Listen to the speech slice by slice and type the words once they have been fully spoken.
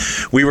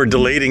We were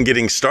delayed in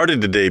getting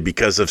started today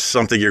because of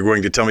something you're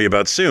going to tell me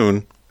about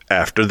soon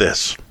after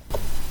this.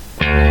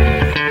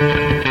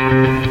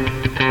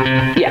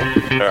 Yeah.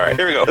 All right,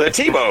 here we go. The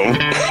T-bone.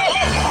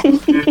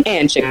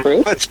 And chick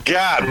brew. Let's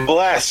God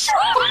bless.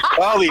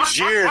 All these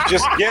years,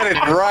 just get it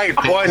right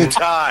one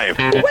time.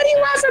 What do you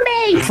want from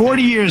me?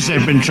 40 years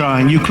they've been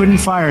trying. You couldn't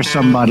fire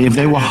somebody if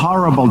they were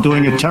horrible,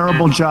 doing a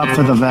terrible job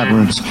for the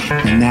veterans.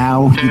 And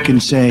now you can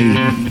say,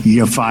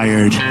 you're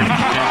fired.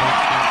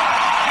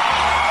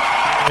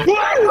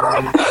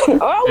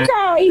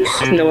 Okay.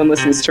 No one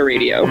listens to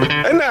radio.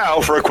 And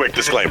now for a quick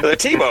disclaimer. The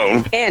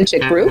T-bone And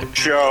chick brew.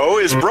 show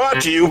is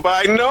brought to you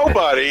by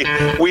nobody.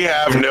 We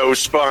have no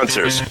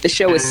sponsors. The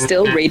show is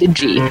still rated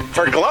G.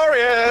 For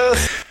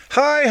Glorious.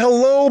 Hi,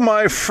 hello,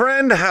 my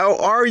friend. How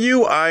are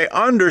you? I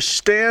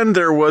understand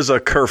there was a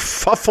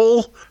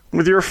kerfuffle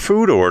with your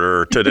food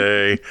order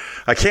today.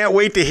 I can't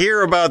wait to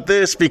hear about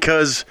this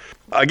because,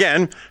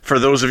 again, for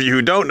those of you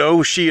who don't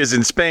know, she is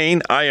in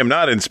Spain. I am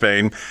not in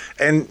Spain.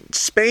 And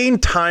Spain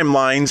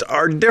timelines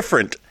are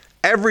different.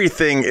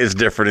 Everything is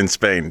different in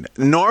Spain.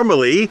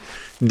 Normally,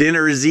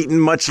 dinner is eaten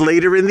much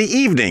later in the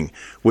evening,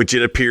 which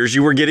it appears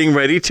you were getting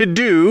ready to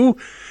do.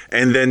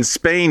 And then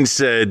Spain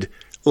said,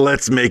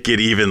 let's make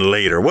it even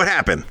later. What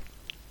happened?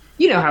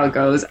 You know how it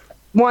goes.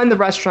 One, the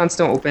restaurants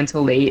don't open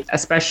till late,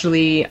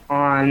 especially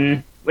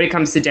when it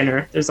comes to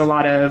dinner. There's a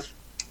lot of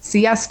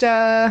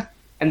siesta,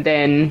 and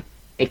then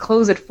they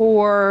close at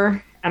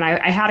 4, and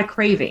I had a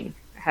craving.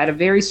 I had a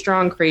very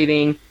strong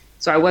craving,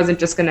 so I wasn't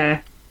just going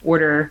to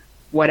order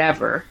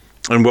whatever.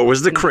 And what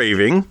was the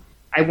craving?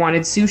 I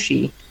wanted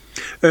sushi.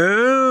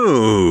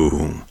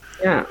 Oh,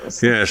 Yeah.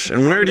 yes.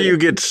 And where do you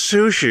get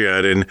sushi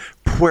at in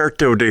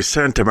Puerto de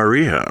Santa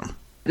Maria?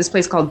 This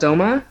place called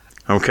Doma.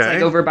 It's Okay.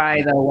 like over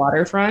by the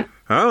waterfront.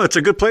 Oh, it's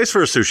a good place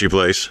for a sushi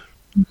place.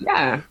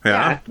 Yeah.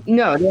 Yeah?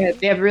 No,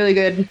 they have really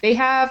good. They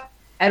have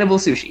edible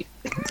sushi.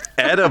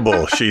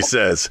 Edible, she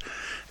says.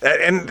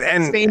 And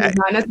Spain is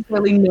not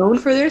necessarily known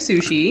for their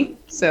sushi,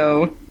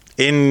 so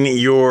in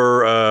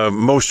your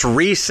most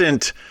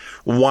recent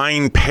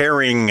wine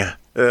pairing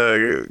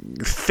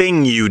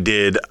thing you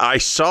did, I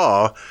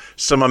saw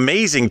some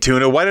amazing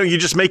tuna. Why don't you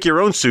just make your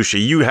own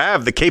sushi? You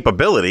have the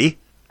capability.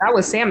 that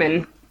was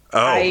salmon.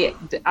 Oh.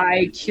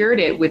 I cured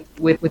it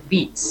with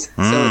beets,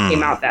 so it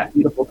came out that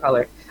beautiful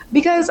color.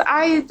 Because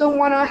I don't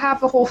want to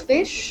have a whole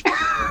fish.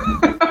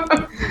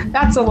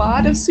 That's a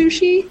lot of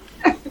sushi.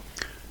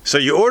 So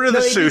you order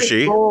the So they do this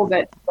sushi. bowl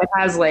that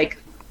has like,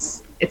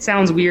 it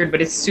sounds weird, but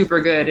it's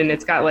super good, and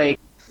it's got like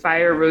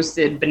fire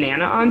roasted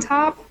banana on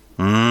top.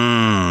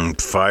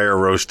 Fire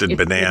roasted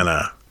It's-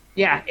 banana.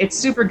 Yeah, it's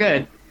super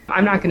good.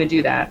 I'm not going to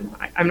do that.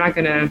 I'm not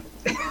going to.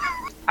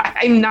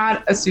 I'm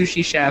not a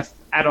sushi chef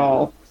at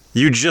all.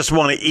 You just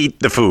want to eat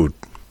the food.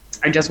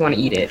 I just want to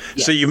eat it.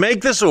 Yeah. So you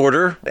make this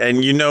order,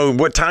 and you know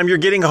what time you're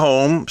getting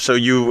home. So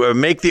you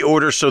make the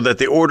order so that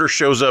the order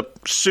shows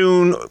up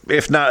soon,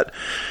 if not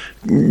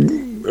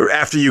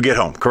after you get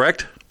home,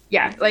 correct?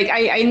 Yeah, like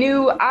I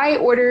knew I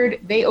ordered,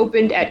 they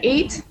opened at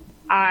 8.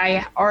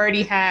 I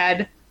already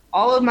had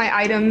all of my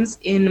items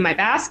in my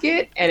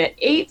basket, and at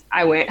 8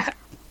 I went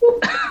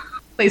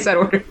place that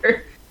order.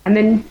 And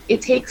then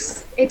it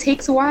takes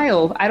a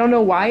while. I don't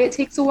know why it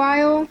takes a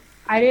while.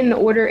 I didn't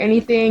order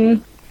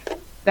anything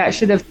that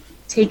should have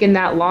taken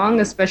that long,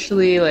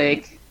 especially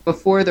like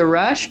before the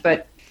rush,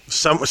 but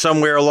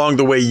Somewhere along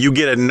the way, you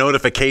get a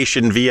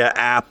notification via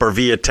app or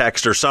via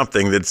text or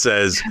something that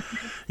says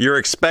your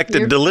expected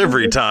Your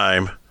delivery food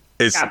time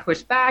is got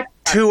pushed back.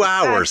 2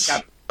 hours.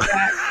 Like, oh.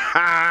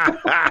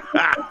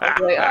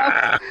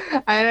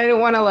 And I didn't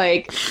want to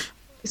like,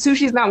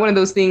 sushi's not one of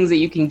those things that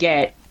you can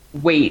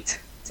wait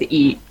to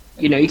eat.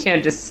 You know, you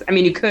can't just, I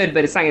mean, you could,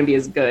 but it's not going to be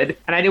as good.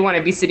 And I didn't want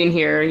to be sitting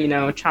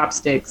here,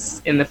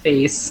 chopsticks in the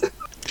face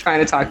trying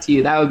to talk to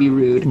you. That would be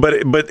rude. But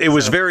it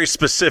was very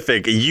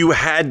specific. You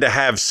had to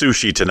have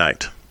sushi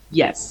tonight.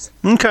 Yes.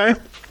 Okay.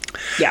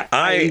 Yeah.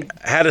 I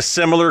had a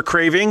similar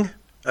craving,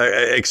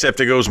 except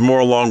it goes more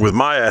along with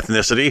my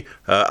ethnicity.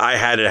 I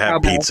had to have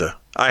Okay. pizza.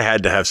 I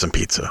had to have some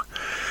pizza.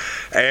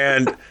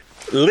 And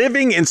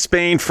living in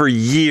Spain for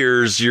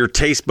years, your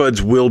taste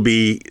buds will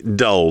be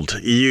dulled.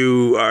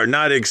 You are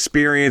not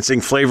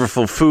experiencing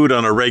flavorful food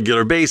on a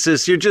regular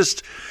basis.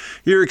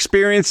 You're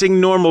experiencing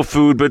normal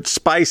food, but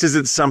spice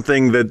isn't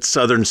something that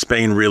southern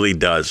Spain really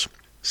does.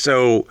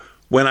 So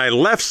when I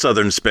left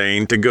southern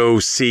Spain to go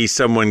see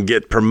someone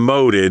get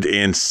promoted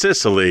in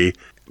Sicily,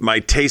 my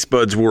taste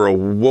buds were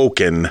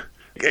awoken.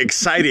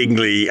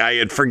 Excitingly, I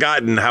had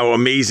forgotten how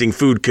amazing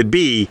food could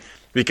be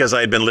because I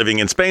had been living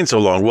in Spain so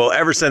long. Well,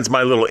 ever since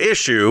my little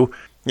issue,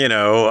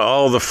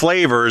 all the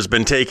flavor has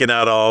been taken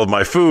out of all of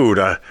my food.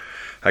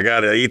 I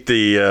got to eat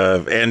the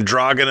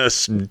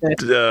androgynous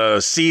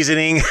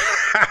seasoning.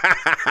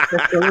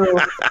 Just a little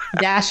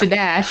dash.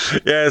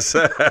 Yes,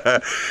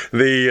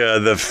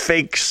 the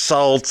fake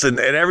salts and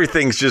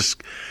everything's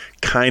just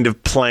kind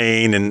of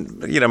plain.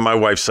 And my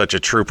wife's such a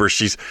trooper.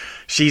 She's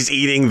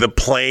eating the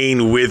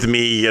plain with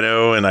me,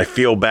 and I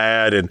feel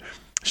bad. And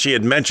she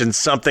had mentioned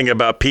something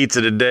about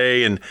pizza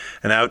today, and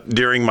out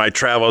during my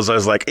travels, I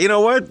was like, you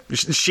know what?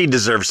 She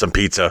deserves some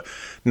pizza.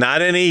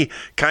 Not any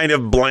kind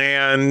of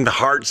bland,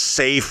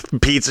 heart-safe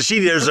pizza. She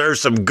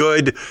deserves some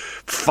good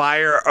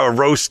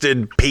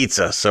fire-roasted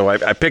pizza. So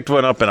I picked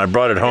one up and I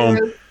brought it home,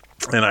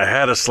 and I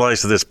had a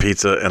slice of this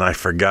pizza, and I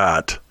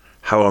forgot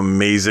how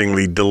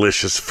amazingly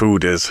delicious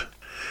food is.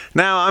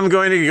 Now I'm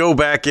going to go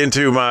back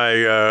into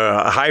my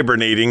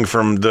hibernating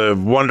from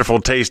the wonderful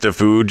taste of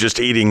food, just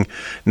eating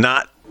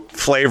not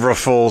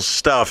flavorful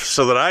stuff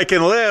so that I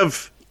can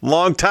live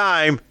long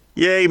time.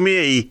 Yay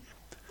me.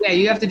 Yeah,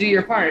 you have to do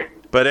your part.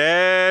 But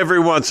every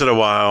once in a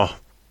while,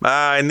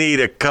 I need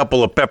a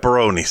couple of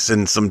pepperonis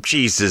and some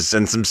cheeses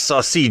and some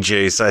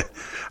sausages.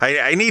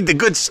 I need the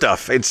good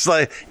stuff. It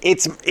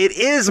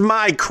is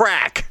my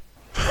crack.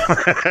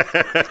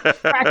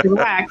 Crack your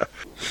back.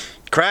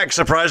 Crack,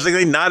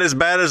 surprisingly, not as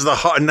bad on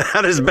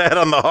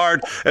the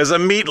heart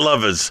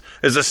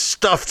as a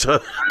stuffed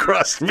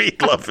crust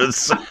meat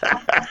lovers.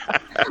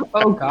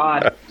 Oh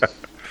God.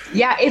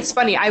 Yeah, it's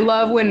funny. I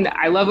love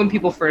when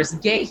people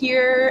first get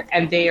here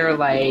and they are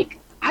like,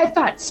 I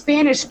thought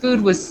Spanish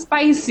food was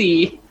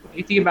spicy.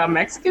 You think about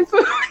Mexican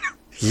food?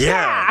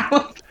 Yeah.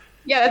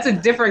 Yeah, that's a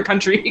different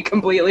country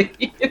completely.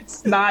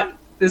 It's not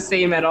the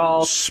same at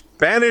all.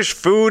 Spanish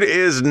food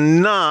is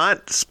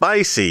not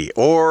spicy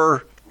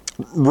or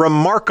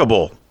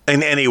remarkable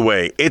in any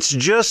way. It's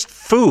just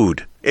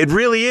food. It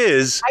really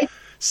is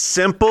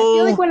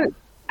simple.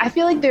 I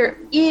feel like there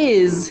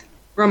is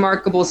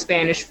remarkable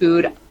Spanish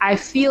food. I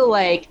feel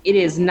like it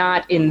is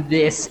not in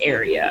this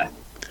area.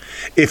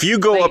 If you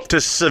go up to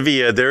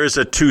Sevilla, there is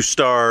a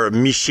 2-star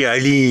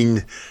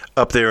Michelin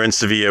up there in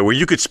Sevilla where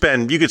you could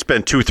spend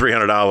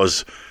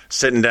 $200-$300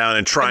 sitting down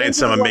and trying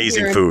some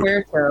amazing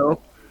food.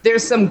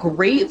 There's some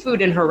great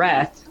food in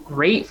Jerez.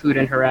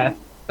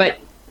 But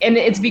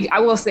I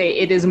will say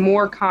it is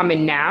more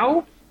common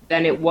now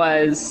than it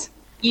was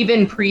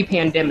even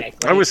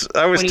pre-pandemic. Like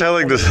I was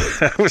telling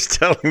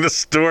the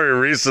story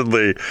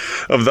recently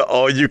of the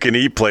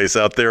all-you-can-eat place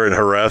out there in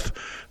Jerez,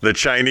 the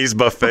Chinese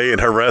buffet in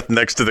Jerez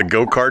next to the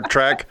go-kart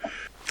track.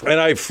 And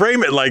I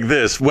frame it like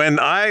this: when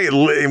I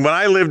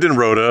lived in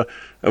Rota,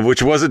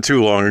 which wasn't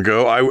too long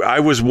ago, I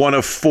was one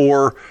of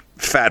 4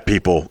 fat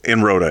people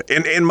in Rota.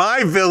 In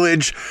my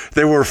village,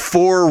 there were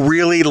 4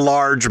 really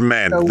large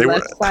men. The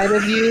left side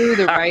of you,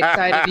 the right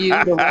side of you,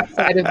 the left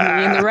side of me,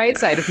 and the right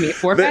side of me.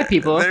 4 fat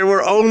people. There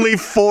were only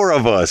 4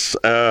 of us.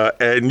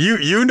 And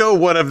you know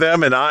one of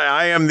them, and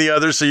I am the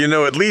other, so you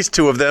know at least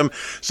 2 of them.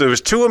 So it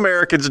was 2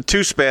 Americans and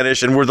 2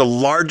 Spanish, and we're the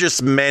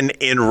largest men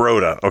in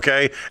Rota,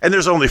 okay? And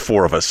there's only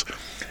 4 of us.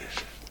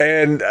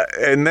 And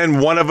then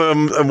one of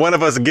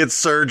us gets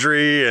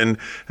surgery, and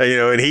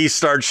he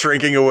starts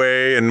shrinking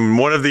away, and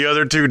one of the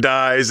other 2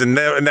 dies, and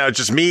now it's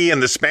just me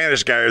and the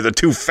Spanish guy are the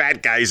 2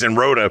 fat guys in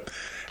Rota.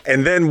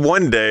 And then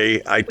one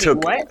day I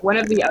took what? One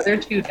of the other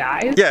 2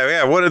 dies?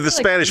 Yeah. One of the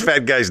Spanish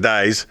fat guys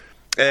dies.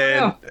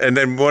 And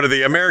then one of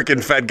the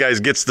American fat guys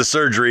gets the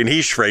surgery and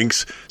he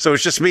shrinks. So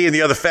it's just me and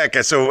the other fat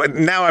guy. So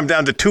now I'm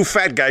down to 2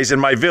 fat guys in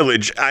my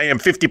village. I am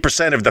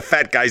 50% of the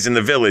fat guys in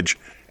the village.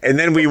 And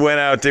then we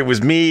went out. It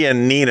was me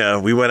and Nina.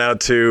 We went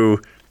out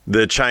to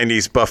the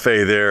Chinese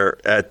buffet there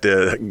at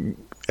the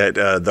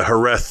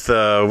Jerez.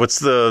 What's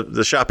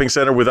the shopping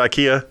center with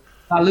IKEA?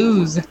 La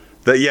Luz.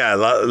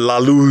 La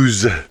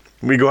Luz.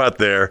 We go out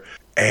there,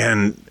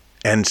 and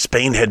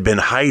Spain had been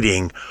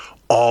hiding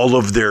all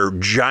of their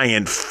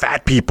giant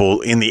fat people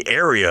in the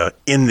area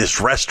in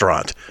this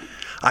restaurant.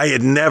 I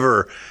had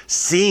never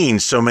seen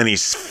so many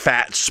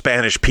fat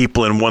Spanish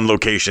people in one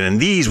location. And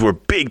these were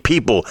big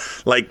people,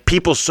 like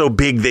people so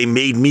big they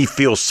made me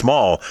feel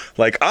small.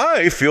 Like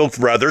I feel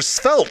rather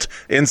svelte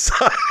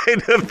inside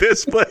of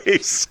this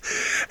place.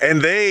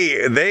 And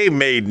they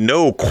made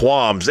no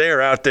qualms.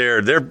 They're out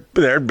there.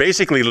 They're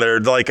basically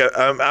like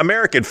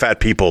American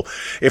fat people.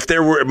 If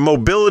there were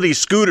mobility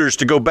scooters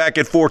to go back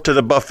and forth to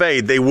the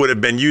buffet, they would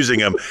have been using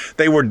them.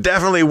 They were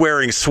definitely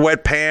wearing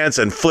sweatpants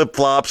and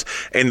flip-flops,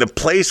 and the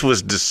place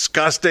was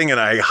disgusting, and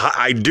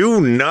I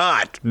do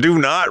not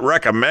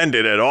recommend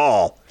it at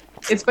all.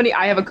 It's funny,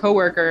 I have a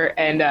coworker,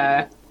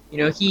 and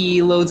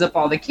he loads up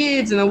all the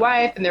kids and the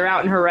wife, and they're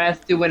out in Jerez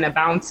doing a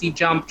bouncy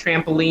jump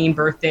trampoline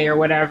birthday or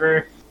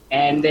whatever,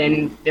 and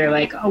then they're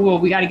like, oh well,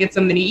 we got to get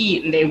something to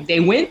eat, and they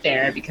went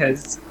there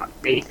because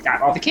they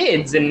got all the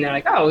kids, and they're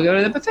like, oh, we'll go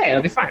to the buffet,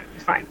 it'll be fine.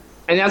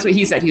 And that's what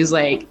he said. He was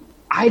like,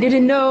 I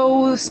didn't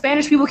know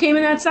Spanish people came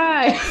in that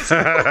size.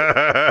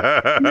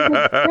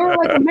 They're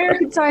like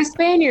American-sized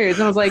Spaniards.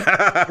 And I was like,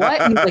 what?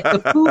 And he's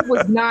like, the food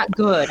was not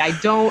good.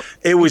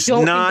 It was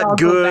not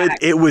good.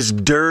 It was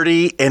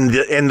dirty. And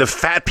the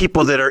fat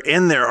people that are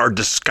in there are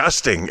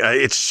disgusting.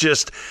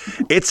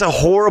 It's a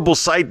horrible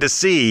sight to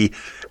see.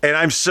 And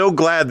I'm so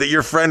glad that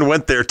your friend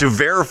went there to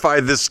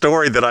verify this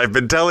story that I've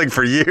been telling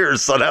for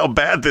years on how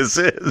bad this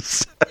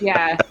is.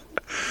 Yeah.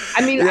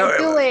 I mean, I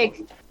feel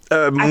like...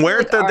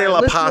 Muerta de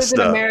la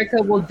Pasta. In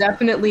America will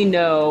definitely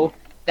know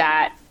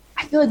that.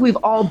 I feel like we've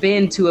all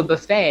been to a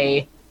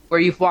buffet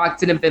where you've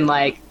walked in and been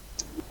like,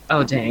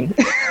 oh dang.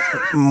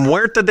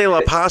 Muerta de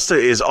la Pasta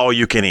is all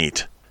you can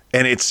eat.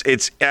 And it's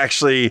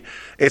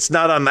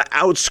not on the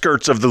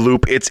outskirts of the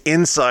Loop. It's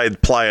inside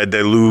Playa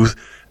de Luz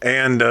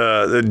and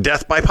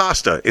Death by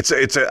Pasta.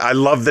 I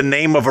love the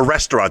name of a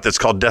restaurant that's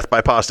called Death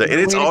by Pasta.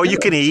 And it's all you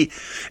can eat,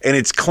 and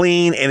it's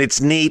clean, and it's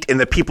neat, and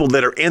the people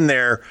that are in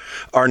there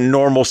are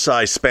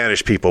normal-sized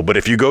Spanish people. But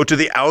if you go to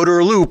the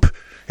outer Loop,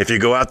 if you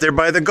go out there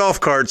by the golf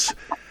carts,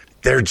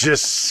 they're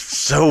just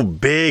so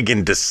big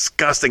and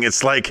disgusting.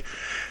 It's like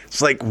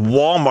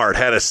Walmart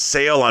had a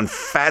sale on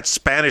fat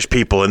Spanish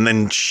people and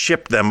then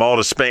shipped them all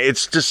to Spain.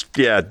 It's just,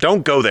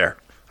 don't go there.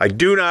 I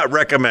do not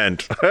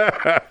recommend.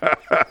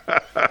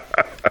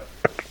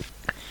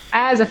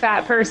 As a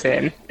fat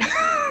person.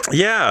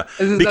 Yeah,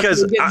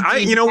 because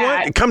you know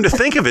what? Come to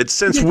think of it,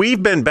 since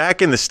we've been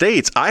back in the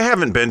States, I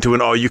haven't been to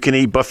an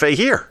all-you-can-eat buffet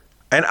here.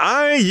 And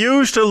I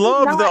used to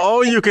love the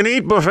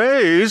all-you-can-eat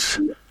buffets.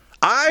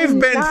 I've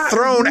been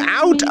thrown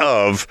out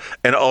of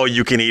an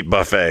all-you-can-eat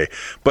buffet.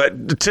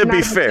 But to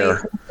be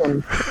fair,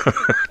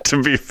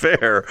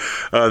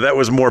 that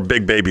was more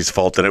Big Baby's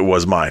fault than it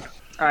was mine.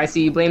 Oh, I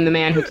see. You blame the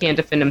man who can't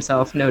defend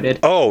himself. Noted.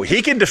 Oh,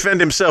 he can defend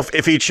himself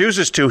if he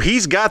chooses to.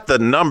 He's got the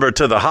number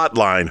to the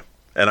hotline.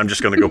 And I'm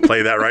just going to go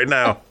play that right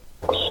now.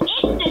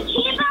 It's the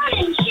T-Bone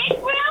and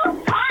Chick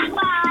Grill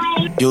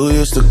Hotline. You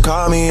used to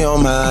call me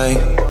on my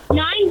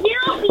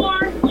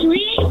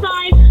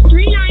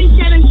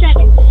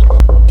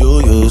 904-385-3977. You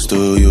used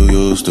to.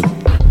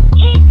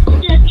 It's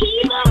the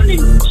T-Bone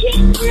and Chick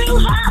Grill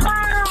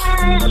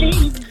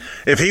Hotline.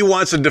 If he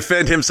wants to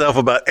defend himself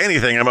about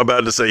anything, I'm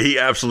about to say he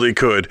absolutely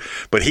could.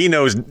 But he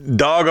knows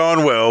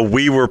doggone well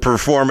we were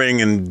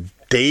performing in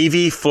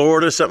Davie,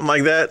 Florida, something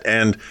like that.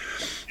 And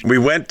we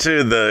went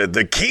to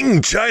the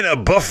King China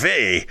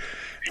Buffet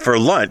for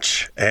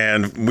lunch.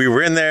 And we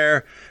were in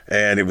there,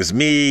 and it was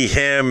me,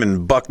 him,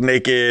 and Buck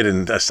Naked,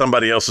 and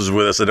somebody else was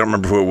with us. I don't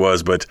remember who it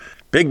was, but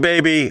Big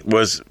Baby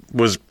was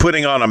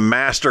putting on a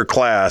master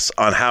class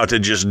on how to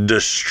just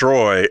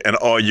destroy an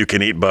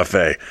all-you-can-eat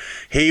buffet.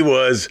 He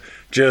was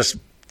just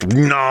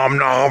nom,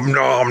 nom,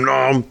 nom,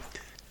 nom.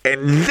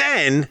 And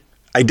then,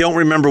 I don't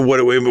remember what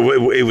it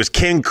was,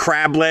 king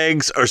crab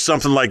legs or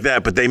something like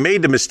that, but they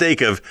made the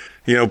mistake of,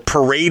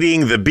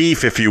 parading the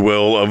beef, if you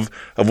will, of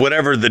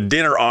whatever the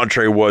dinner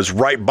entree was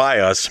right by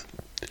us.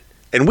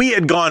 And we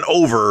had gone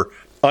over,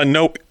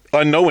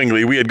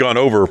 unknowingly,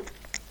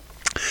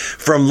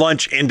 from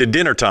lunch into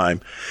dinner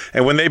time.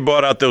 And when they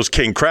brought out those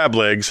king crab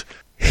legs,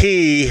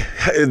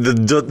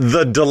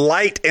 the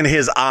delight in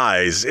his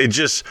eyes,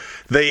 his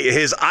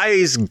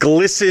eyes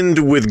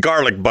glistened with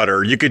garlic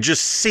butter. You could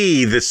just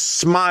see this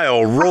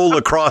smile roll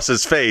across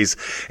his face.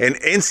 And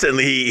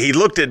instantly he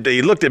looked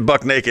at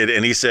Buck Naked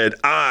and he said,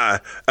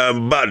 "I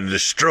am about to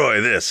destroy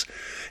this."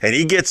 And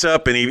he gets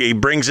up and he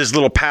brings his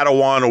little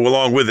Padawan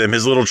along with him,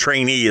 his little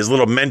trainee, his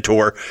little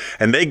mentor,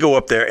 and they go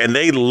up there and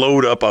they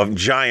load up a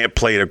giant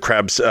plate of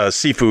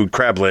seafood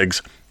crab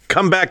legs,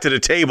 come back to the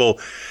table,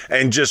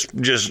 and just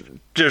there's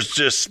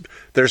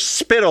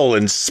spittle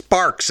and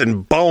sparks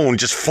and bone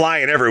just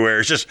flying everywhere.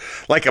 It's just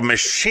like a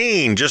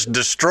machine just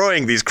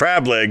destroying these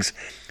crab legs.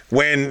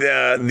 When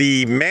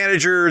the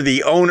manager,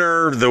 the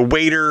owner, the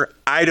waiter,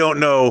 I don't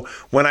know,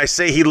 when I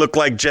say he looked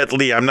like Jet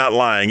Li, I'm not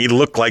lying. He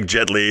looked like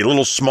Jet Li, a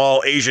little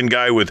small Asian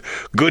guy with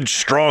good,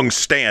 strong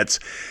stance.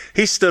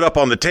 He stood up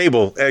on the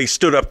table. He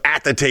stood up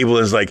at the table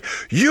and was like,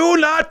 "You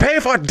not pay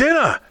for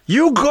dinner.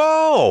 You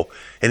go."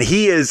 And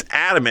he is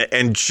adamant.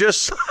 And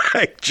just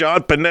like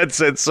John Panette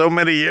said so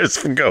many years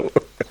ago,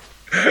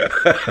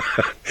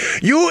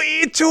 "You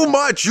eat too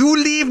much.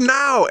 You leave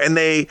now." And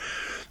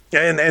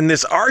And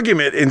this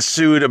argument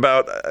ensued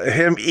about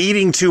him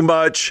eating too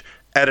much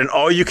at an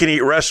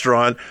all-you-can-eat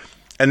restaurant,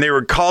 and they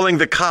were calling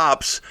the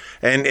cops,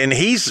 and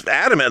he's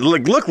adamant.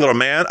 Look, little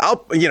man,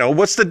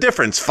 what's the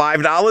difference?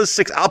 $5,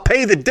 $6? I'll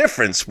pay the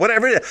difference.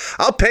 Whatever it is,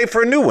 I'll pay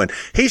for a new one.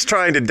 He's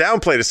trying to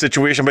downplay the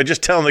situation by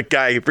just telling the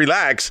guy,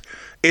 "Relax,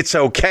 it's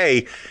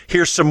okay.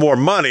 Here's some more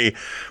money."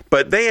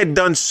 But they had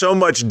done so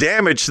much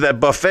damage to that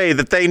buffet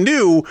that they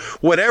knew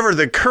whatever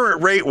the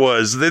current rate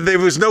was, there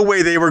was no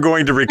way they were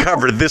going to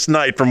recover this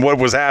night from what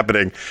was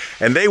happening.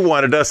 And they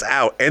wanted us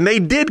out. And they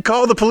did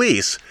call the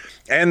police.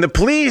 And the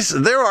police,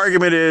 their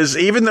argument is,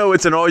 even though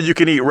it's an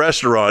all-you-can-eat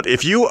restaurant,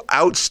 if you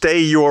outstay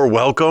your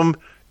welcome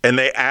and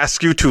they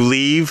ask you to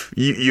leave,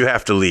 you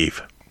have to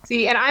leave.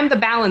 See, and I'm the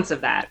balance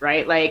of that,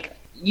 right? Like,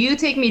 you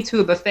take me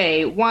to a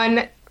buffet,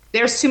 one,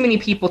 there's too many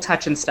people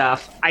touching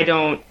stuff.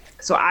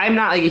 So I'm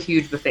not like a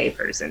huge buffet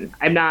person.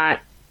 I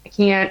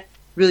can't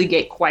really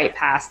get quite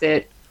past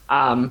it.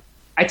 I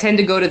tend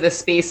to go to the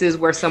spaces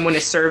where someone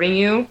is serving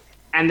you,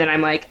 and then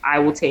I'm like, I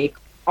will take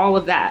all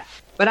of that.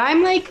 But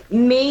I'm like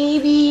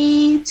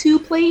maybe 2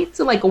 plates,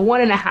 so like a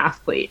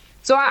 1.5 plate.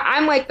 So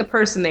I'm like the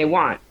person they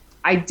want.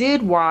 I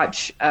did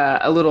watch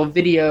a little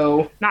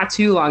video not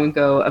too long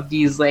ago of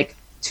these like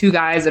 2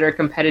 guys that are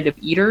competitive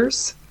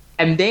eaters.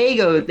 And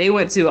they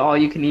went to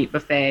all-you-can-eat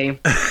buffet.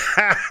 Just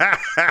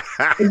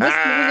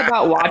thinking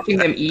about watching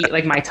them eat,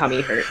 like, my tummy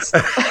hurts.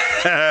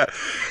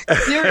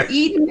 They're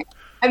eating,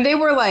 and they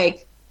were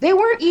like, they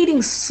weren't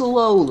eating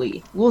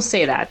slowly. We'll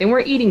say that. They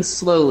weren't eating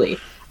slowly.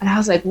 And I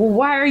was like, well,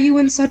 why are you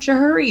in such a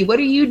hurry? What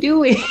are you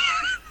doing?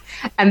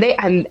 and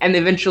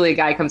eventually a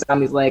guy comes out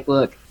and he's like,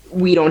 look,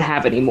 we don't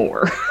have any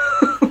more.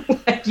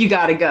 Like, you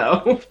got to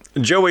go.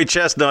 Joey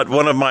Chestnut,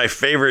 one of my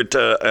favorite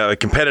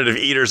competitive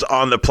eaters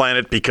on the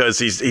planet, because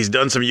he's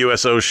done some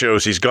USO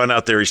shows. He's gone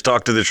out there. He's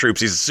talked to the troops.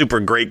 He's a super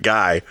great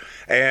guy.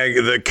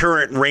 And the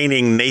current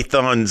reigning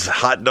Nathan's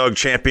Hot Dog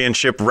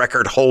Championship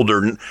record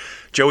holder,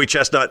 Joey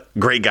Chestnut,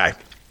 great guy.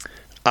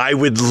 I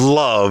would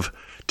love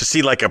to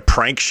see like a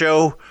prank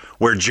show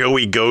where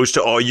Joey goes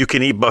to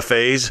all-you-can-eat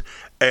buffets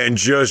and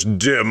just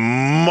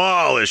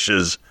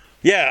demolishes.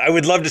 Yeah, I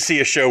would love to see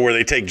a show where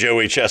they take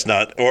Joey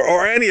Chestnut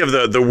or any of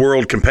the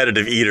world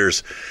competitive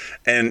eaters,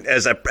 and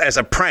as a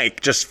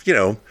prank, just, you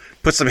know,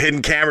 put some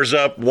hidden cameras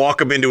up, walk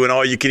them into an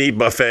all-you-can-eat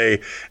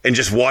buffet, and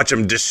just watch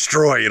them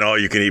destroy an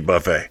all-you-can-eat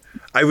buffet.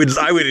 I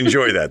would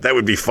enjoy that. That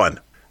would be fun.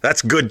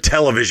 That's good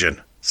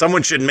television.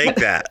 Someone should make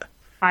that.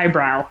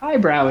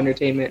 Highbrow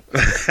entertainment.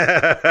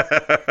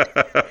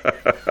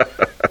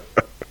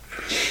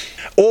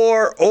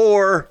 Or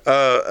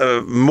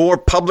more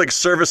public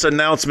service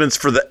announcements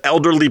for the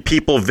elderly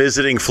people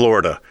visiting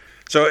Florida.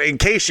 So in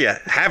case you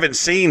haven't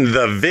seen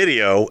the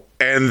video,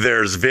 and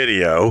there's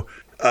video,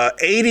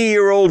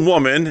 80-year-old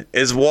woman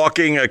is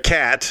walking a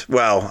cat.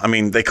 Well, I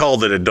mean, they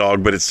called it a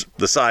dog, but it's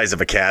the size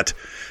of a cat.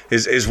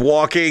 Is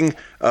walking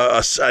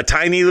a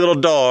tiny little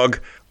dog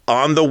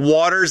on the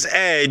water's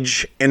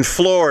edge in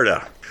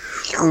Florida.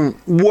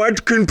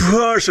 What can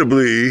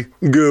possibly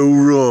go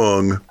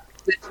wrong?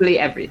 Literally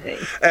everything.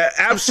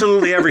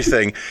 Absolutely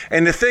everything.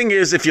 And the thing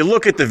is, if you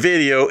look at the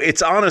video,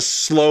 it's on a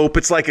slope.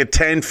 It's like a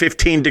 10,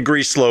 15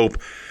 degree slope.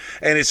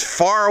 And it's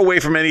far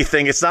away from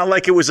anything. It's not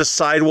like it was a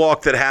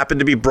sidewalk that happened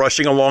to be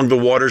brushing along the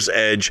water's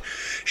edge.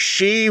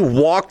 She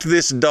walked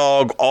this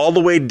dog all the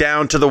way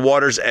down to the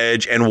water's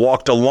edge and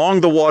walked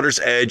along the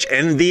water's edge.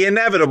 And the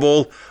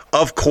inevitable,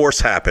 of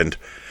course, happened.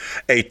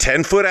 A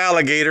 10-foot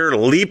alligator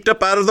leaped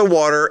up out of the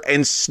water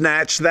and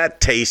snatched that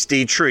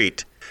tasty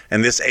treat.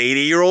 And this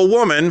 80-year-old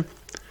woman,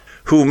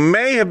 who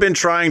may have been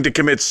trying to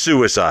commit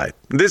suicide.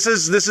 This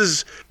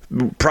is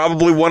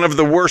probably one of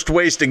the worst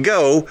ways to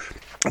go,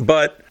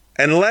 but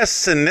unless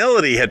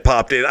senility had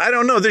popped in, I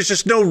don't know. There's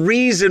just no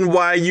reason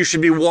why you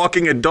should be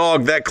walking a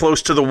dog that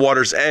close to the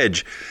water's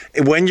edge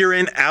when you're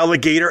in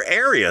alligator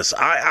areas.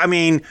 I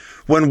mean,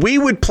 when we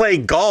would play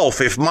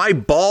golf, if my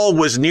ball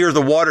was near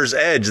the water's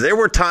edge, there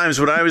were times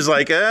when I was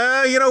like,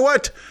 you know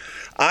what?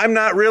 I'm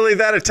not really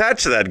that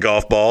attached to that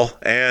golf ball,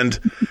 and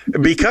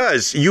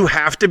because you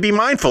have to be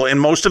mindful, and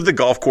most of the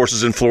golf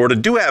courses in Florida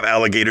do have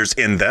alligators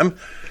in them.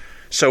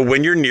 So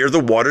when you're near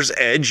the water's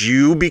edge,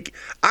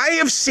 I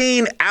have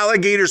seen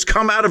alligators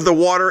come out of the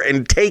water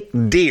and take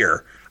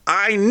deer.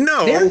 I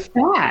know. They're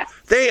fast.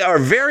 They are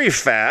very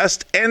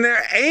fast, and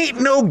there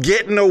ain't no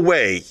getting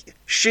away.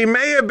 She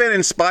may have been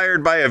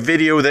inspired by a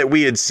video that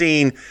we had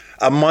seen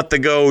a month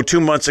ago, 2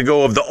 months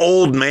ago, of the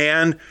old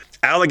man.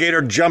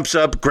 Alligator jumps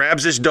up,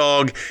 grabs his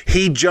dog.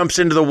 He jumps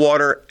into the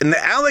water, and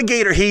the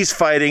alligator he's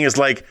fighting is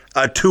like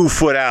a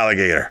 2-foot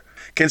alligator.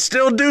 Can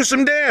still do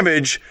some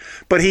damage,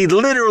 but he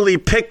literally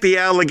picked the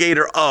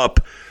alligator up,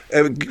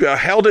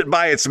 held it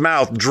by its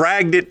mouth,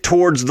 dragged it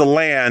towards the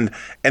land,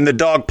 and the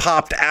dog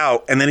popped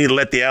out, and then he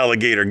let the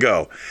alligator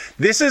go.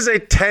 This is a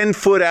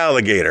 10-foot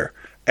alligator,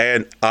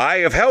 and I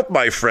have helped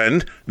my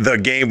friend, the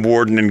game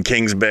warden in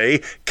Kings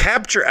Bay,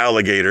 capture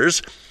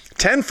alligators.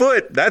 10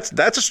 foot, that's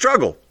a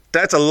struggle.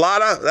 That's a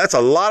lot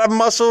of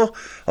muscle,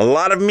 a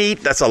lot of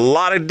meat. That's a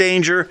lot of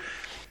danger.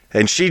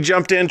 And she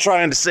jumped in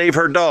trying to save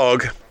her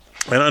dog.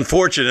 And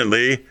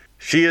unfortunately,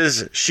 she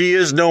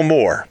is no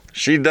more.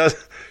 She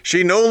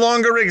no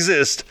longer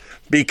exists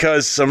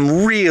because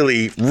some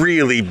really,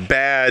 really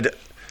bad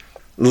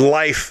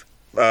life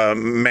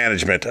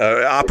management,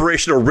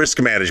 operational risk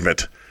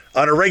management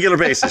on a regular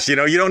basis. You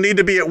know, you don't need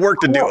to be at work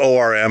to do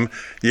ORM.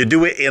 You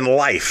do it in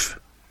life.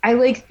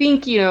 I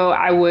think,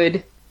 I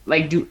would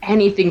do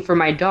anything for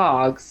my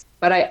dogs,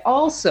 but I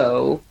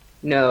also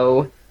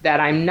know that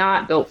I'm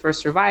not built for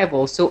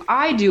survival, so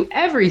I do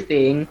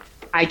everything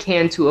I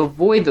can to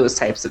avoid those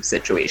types of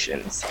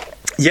situations.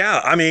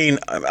 Yeah, I mean,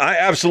 I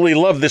absolutely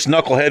love this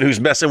knucklehead who's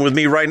messing with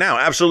me right now.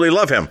 Absolutely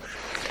love him.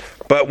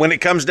 But when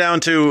it comes down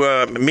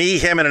to me,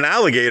 him, and an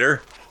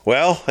alligator,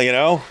 well,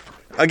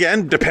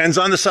 again, depends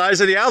on the size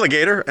of the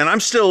alligator, and I'm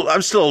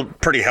still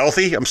pretty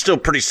healthy. I'm still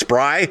pretty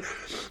spry.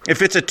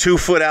 If it's a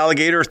 2-foot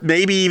alligator,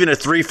 maybe even a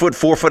 3-foot,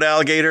 4-foot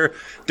alligator,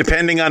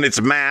 depending on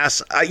its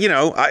mass,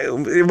 no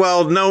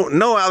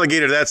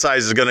alligator that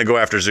size is going to go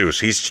after Zeus.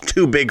 He's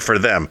too big for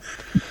them.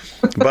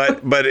 But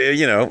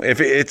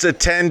if it's a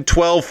 10,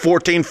 12,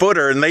 14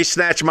 footer and they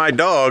snatch my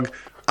dog,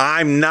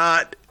 I'm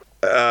not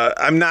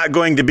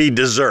going to be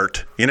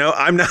dessert.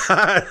 I'm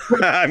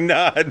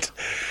not.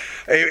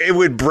 It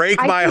would break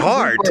my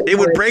heart. It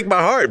would break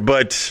my heart.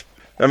 But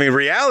I mean,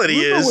 reality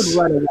is.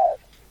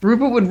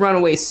 Rupert would run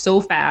away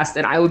so fast,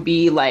 and I would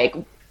be like,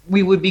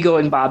 we would be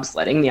going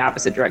bobsledding the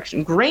opposite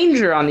direction.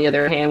 Granger, on the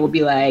other hand, would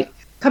be like,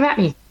 come at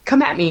me.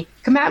 come at me,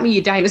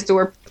 you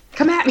dinosaur,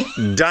 come at me.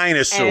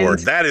 Dinosaur, And-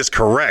 that is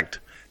correct.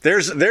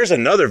 There's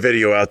another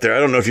video out there. I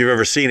don't know if you've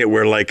ever seen it,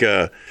 where like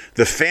the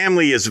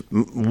family is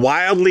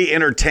wildly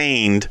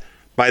entertained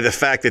by the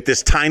fact that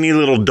this tiny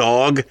little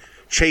dog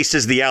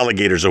chases the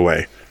alligators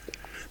away.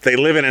 They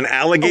live in an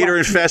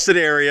alligator-infested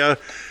area.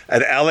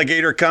 An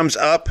alligator comes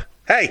up.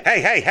 Hey!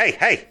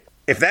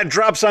 If that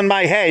drops on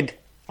my head,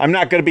 I'm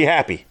not going to be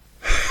happy.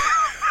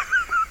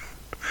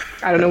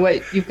 I don't know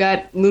what you've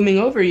got looming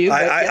over you.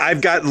 But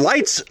I've got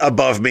lights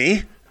above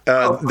me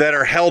that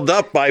are held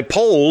up by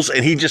poles,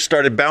 and he just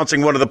started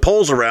bouncing one of the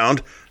poles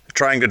around,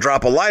 trying to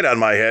drop a light on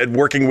my head,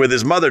 working with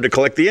his mother to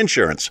collect the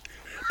insurance.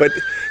 But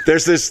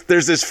there's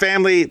this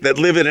family that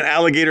live in an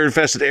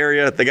alligator-infested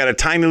area. They got a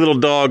tiny little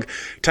dog.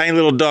 Tiny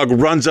little dog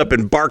runs up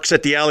and barks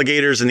at the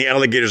alligators, and the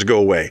alligators go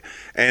away.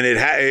 And it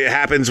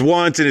happens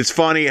once, and it's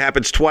funny. It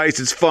happens twice,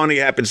 it's funny.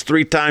 It happens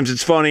 3 times,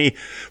 it's funny.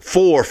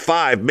 4,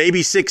 5,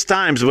 maybe 6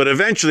 times. But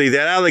eventually,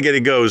 that alligator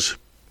goes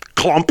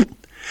clump,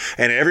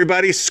 and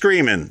everybody's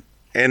screaming.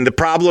 And the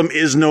problem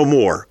is no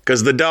more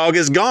because the dog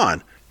is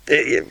gone.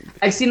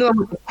 I've seen the one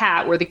with the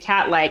cat where the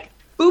cat like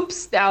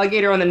boops the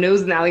alligator on the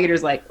nose and the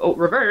alligator's like, oh,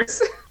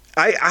 reverse.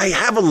 I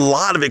have a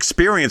lot of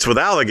experience with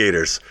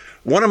alligators.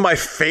 One of my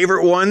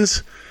favorite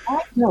ones.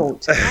 I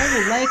don't.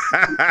 I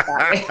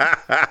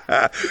would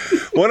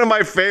like One of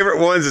my favorite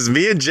ones is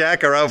me and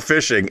Jack are out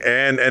fishing,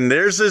 and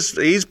there's this.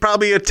 He's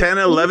probably a 10,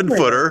 11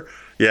 footer.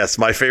 Yes,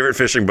 my favorite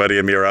fishing buddy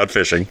and me are out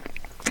fishing,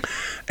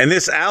 and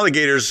this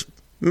alligator's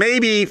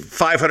maybe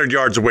 500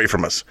 yards away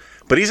from us,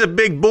 but he's a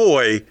big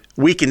boy.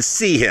 We can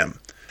see him,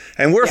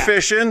 and we're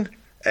fishing.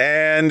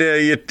 And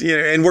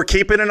and we're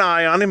keeping an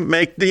eye on him,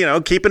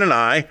 keeping an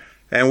eye.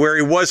 And where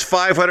he was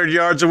 500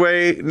 yards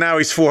away, now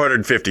he's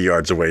 450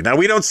 yards away. Now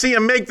we don't see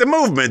him make the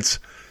movements,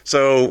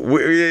 so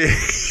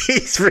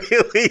he's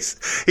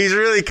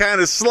really kind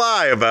of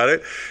sly about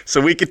it. So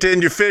we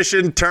continue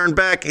fishing, turn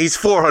back, he's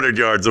 400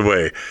 yards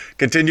away.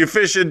 Continue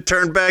fishing,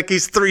 turn back,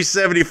 he's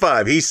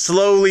 375. He's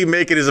slowly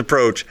making his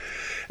approach.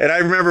 And I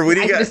remember when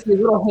he got just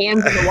little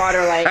hands in the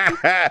water, like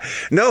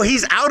no,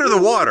 he's out of the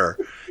water.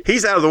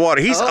 He's out of the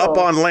water. He's up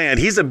on land.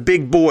 He's a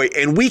big boy,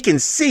 and we can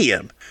see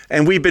him.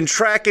 And we've been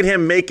tracking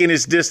him, making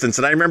his distance.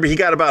 And I remember he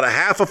got about a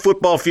half a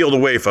football field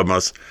away from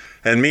us.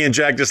 And me and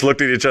Jack just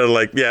looked at each other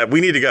like, yeah,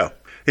 we need to go.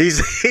 He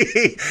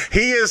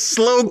has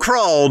slow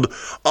crawled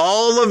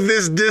all of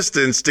this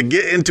distance to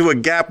get into a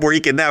gap where he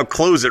can now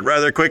close it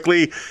rather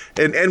quickly.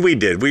 And we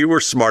did. We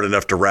were smart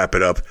enough to wrap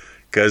it up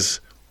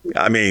because,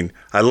 I mean,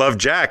 I love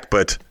Jack,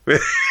 but thank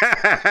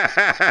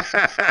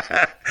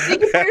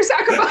you for your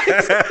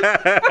sacrifice.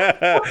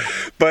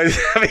 but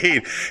I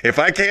mean, if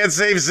I can't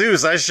save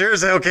Zeus, I sure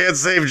as hell can't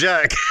save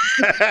Jack.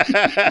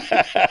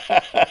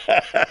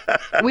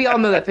 We all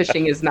know that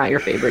fishing is not your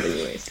favorite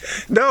anyways.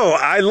 No,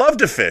 I love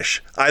to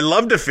fish. I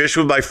love to fish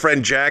with my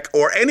friend Jack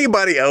or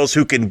anybody else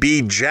who can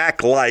be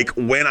Jack-like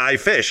when I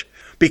fish.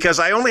 Because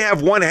I only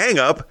have one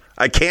hang-up.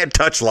 I can't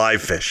touch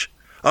live fish.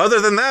 Other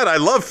than that, I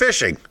love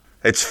fishing.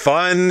 It's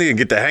fun. You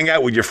get to hang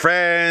out with your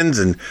friends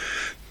and,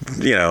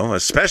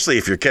 especially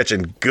if you're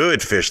catching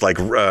good fish like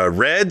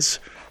reds.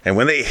 And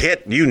when they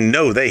hit,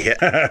 they hit.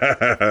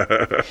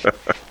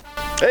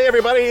 Hey,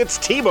 everybody, it's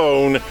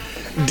T-Bone.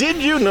 Did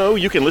you know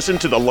you can listen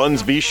to The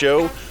Lunsby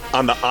Show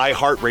on the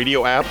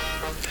iHeartRadio app?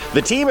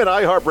 The team at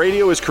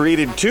iHeartRadio has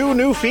created 2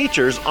 new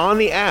features on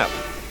the app.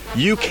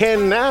 You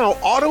can now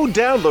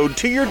auto-download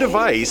to your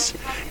device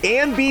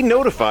and be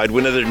notified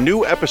whenever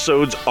new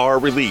episodes are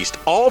released,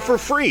 all for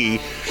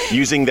free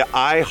using the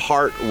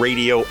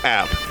iHeartRadio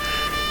app.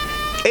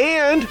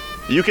 And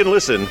you can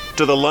listen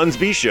to The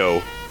Lunsby Show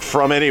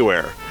from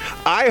anywhere.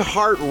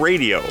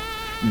 iHeartRadio.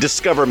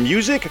 Discover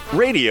music,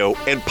 radio,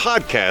 and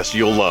podcasts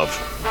you'll love.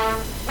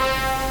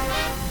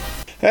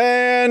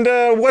 And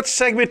what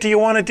segment do you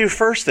want to do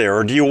first there,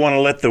 or do you want to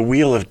let the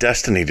Wheel of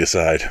Destiny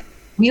decide?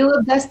 Wheel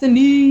of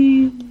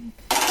Destiny.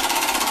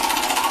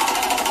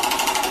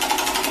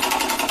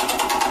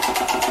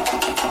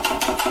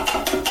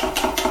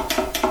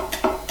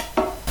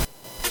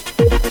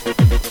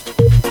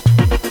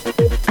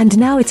 And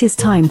now it is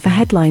time for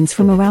headlines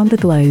from around the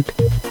globe.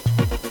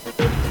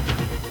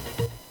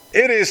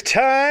 It is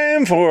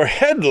time for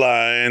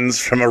headlines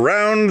from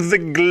around the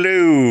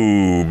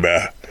globe.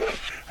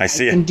 I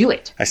see can do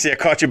it. I see I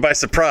caught you by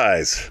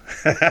surprise.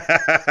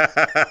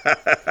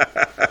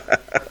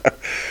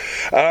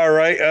 All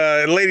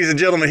right, ladies and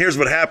gentlemen, here's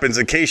what happens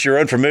in case you're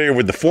unfamiliar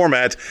with the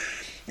format.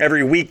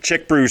 Every week,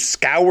 Chick Brew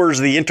scours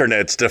the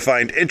internets to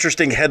find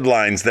interesting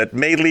headlines that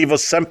may leave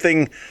us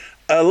something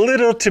a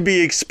little to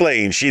be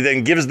explained. She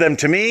then gives them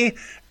to me,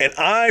 and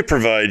I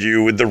provide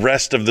you with the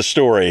rest of the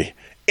story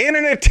in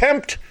an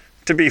attempt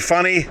to be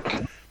funny,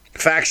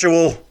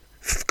 factual,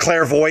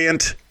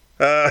 clairvoyant.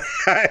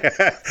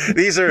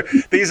 These are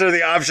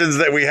the options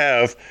that we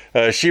have.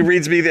 She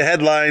reads me the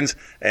headlines,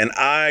 and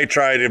I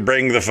try to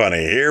bring the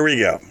funny. Here we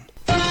go.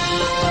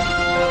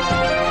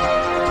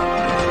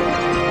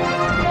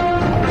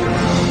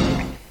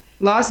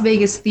 Las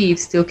Vegas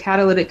thieves steal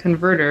catalytic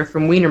converter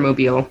from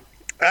Wienermobile.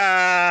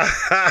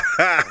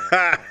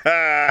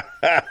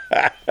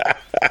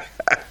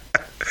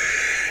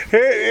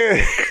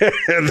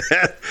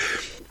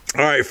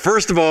 All right.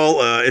 First of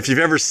all, if you've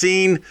ever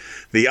seen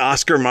the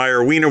Oscar Mayer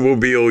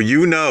Wienermobile,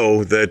 you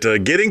know that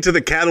getting to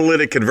the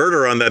catalytic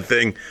converter on that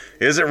thing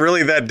isn't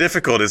really that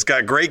difficult. It's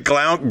got great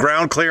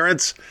ground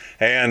clearance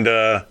and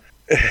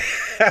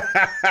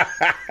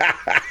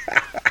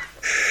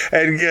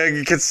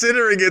and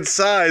considering its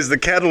size, the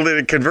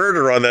catalytic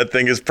converter on that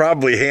thing is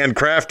probably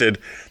handcrafted.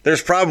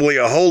 There's probably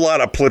a whole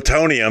lot of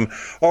plutonium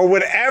or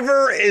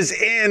whatever is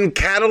in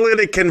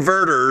catalytic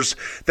converters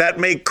that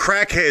make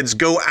crackheads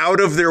go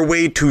out of their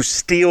way to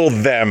steal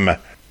them.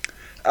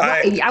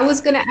 I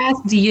was going to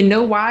ask, do you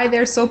know why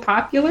they're so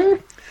popular?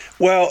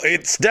 Well,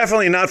 it's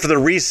definitely not for the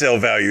resale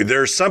value.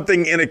 There's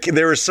something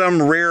there are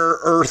some rare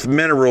earth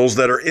minerals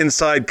that are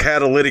inside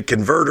catalytic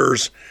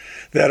converters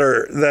that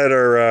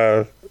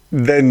are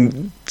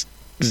then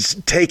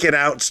taken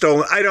out,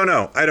 stolen. I don't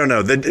know.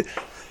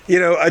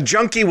 A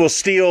junkie will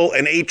steal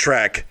an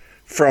 8-track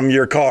from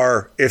your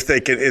car if they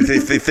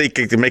think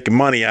they can make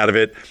money out of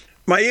it.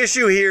 My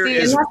issue here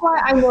is that's why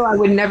I know I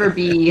would never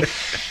be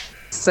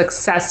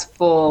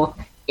successful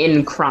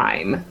in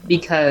crime,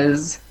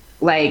 because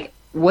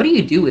what do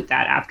you do with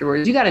that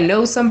afterwards? You got to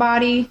know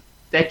somebody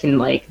that can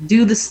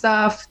do the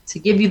stuff to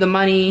give you the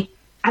money,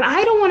 and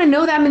I don't want to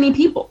know that many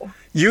people.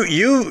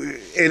 You,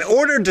 in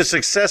order to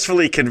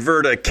successfully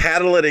convert a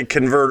catalytic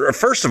converter,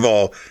 first of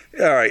all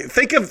right,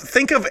 think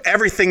of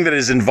everything that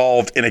is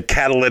involved in a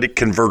catalytic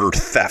converter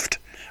theft.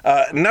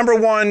 Number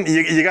one,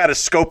 you got to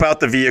scope out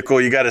the vehicle.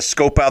 You got to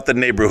scope out the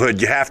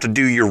neighborhood. You have to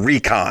do your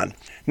recon.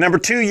 Number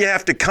two, you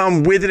have to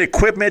come with an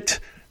equipment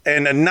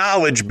and a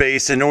knowledge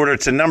base in order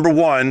to, number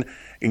one,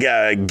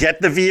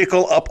 get the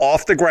vehicle up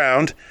off the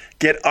ground,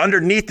 get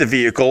underneath the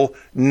vehicle,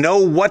 know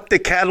what the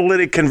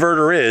catalytic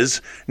converter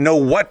is, know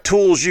what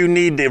tools you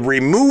need to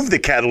remove the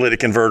catalytic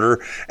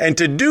converter, and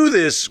to do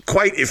this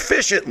quite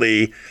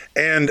efficiently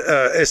and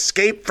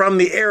escape from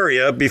the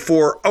area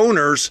before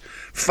owners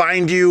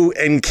find you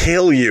and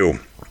kill you.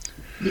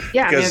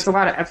 Yeah, it's a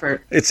lot of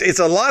effort. It's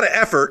a lot of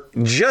effort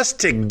just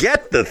to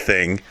get the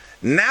thing.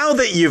 Now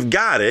that you've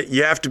got it,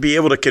 you have to be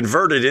able to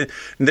convert it.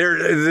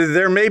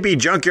 There may be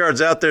junkyards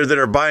out there that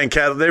are buying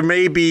cattle. There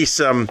may be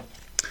some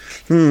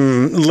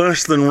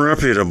less than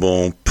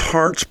reputable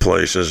parts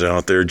places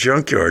out there,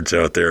 junkyards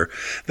out there,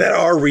 that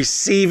are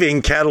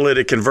receiving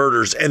catalytic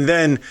converters and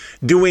then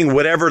doing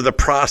whatever the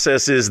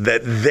process is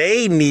that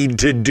they need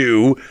to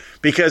do,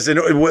 because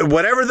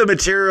whatever the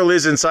material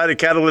is inside a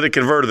catalytic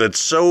converter that's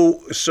so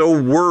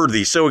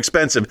worthy, so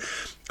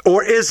expensive,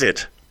 or is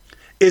it?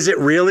 Is it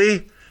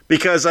really?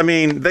 Because,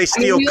 they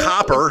steal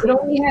copper. It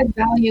only has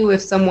value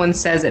if someone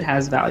says it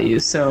has value.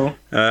 So,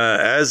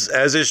 as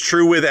is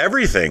true with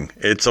everything,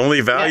 it's only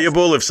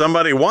valuable if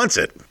somebody wants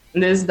it.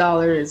 This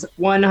dollar is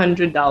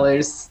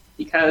 $100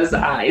 because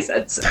I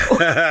said so.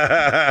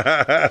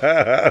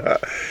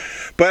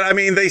 But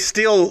they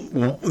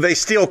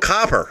steal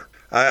copper.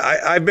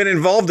 I've been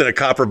involved in a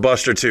copper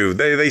bust or two.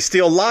 They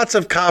steal lots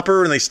of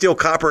copper, and they steal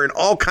copper in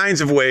all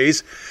kinds of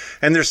ways,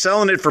 and they're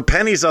selling it for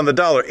pennies on the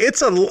dollar.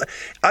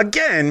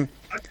 Again,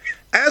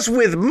 as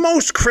with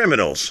most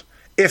criminals,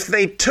 if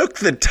they took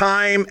the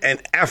time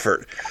and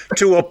effort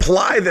to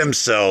apply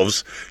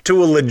themselves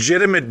to a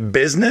legitimate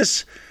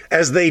business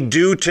as they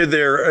do to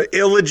their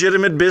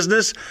illegitimate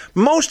business,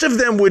 most of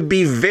them would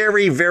be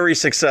very, very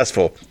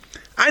successful.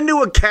 I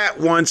knew a cat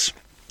once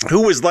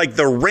who was like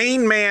the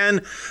Rain Man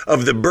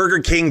of the Burger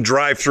King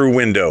drive-through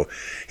window.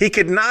 He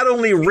could not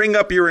only ring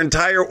up your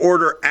entire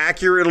order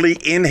accurately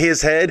in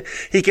his head,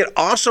 he could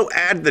also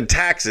add the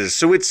taxes.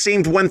 So it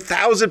seemed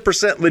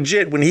 1,000%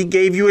 legit when he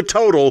gave you a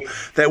total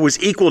that was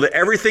equal to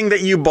everything that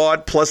you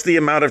bought plus the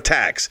amount of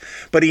tax.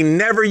 But he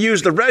never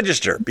used the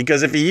register,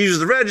 because if he used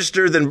the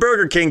register, then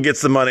Burger King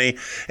gets the money.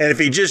 And if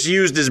he just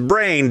used his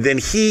brain, then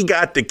he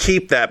got to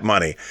keep that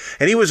money.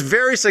 And he was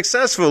very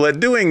successful at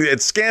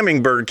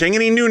scamming Burger King,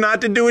 and he knew not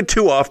to do it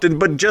too often,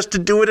 but just to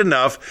do it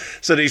enough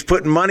so that he's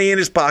putting money in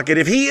his pocket.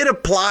 If he had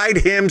applied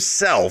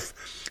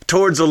himself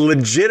towards a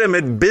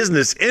legitimate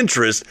business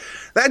interest,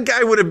 that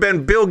guy would have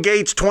been Bill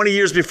Gates 20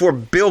 years before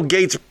Bill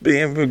Gates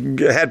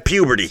had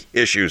puberty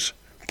issues.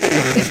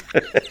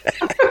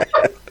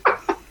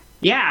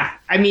 Yeah,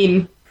 I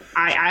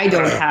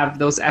don't have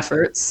those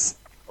efforts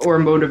or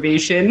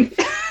motivation.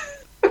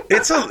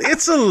 It's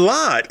a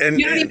lot, and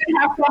you don't even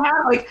have to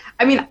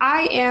have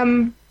I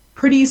am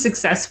pretty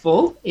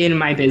successful in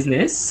my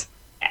business.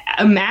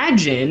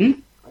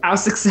 Imagine how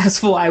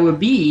successful I would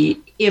be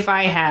if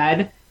I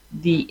had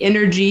the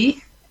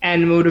energy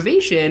and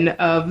motivation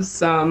of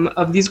some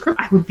of these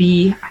criminals. I would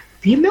be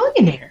a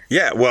millionaire.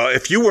 Yeah, well,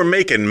 if you were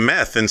making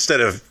meth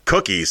instead of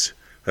cookies,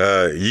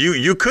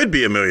 you could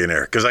be a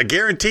millionaire, because I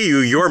guarantee you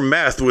your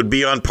meth would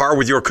be on par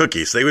with your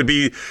cookies. They would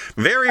be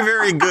very,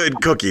 very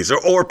good cookies,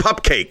 or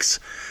pupcakes.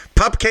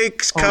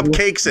 Pupcakes,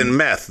 cupcakes, and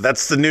meth.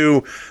 That's the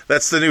new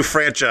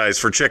franchise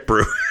for Chick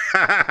Brew.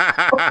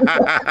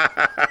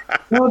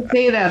 Don't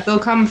say that. They'll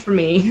come for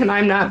me, and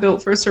I'm not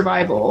built for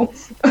survival.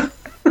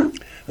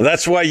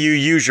 That's why you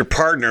use your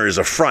partner as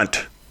a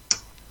front.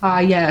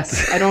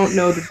 Yes. I don't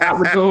know that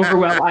would go over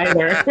well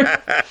either.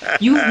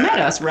 You've met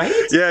us, right?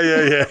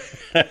 Yeah.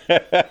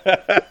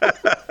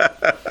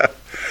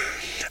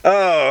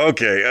 Oh,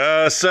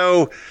 okay.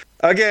 So,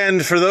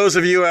 again, for those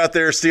of you out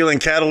there stealing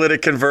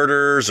catalytic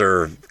converters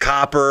or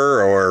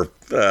copper or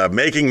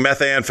making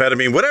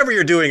methamphetamine, whatever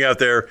you're doing out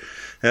there,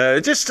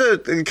 just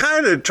to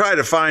kind of try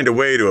to find a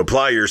way to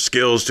apply your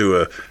skills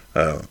to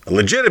a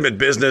legitimate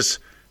business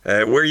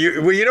where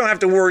you don't have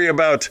to worry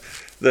about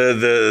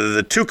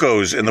the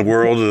Tucos in the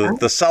world,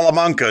 the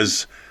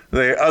Salamancas,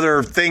 the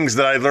other things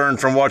that I learned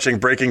from watching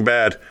Breaking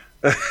Bad.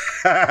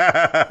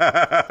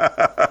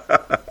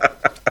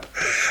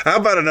 How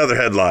about another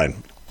headline?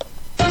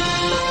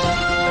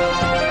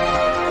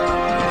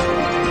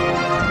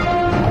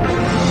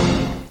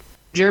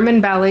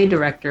 German ballet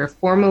director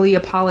formally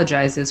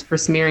apologizes for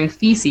smearing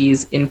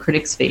feces in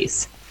critic's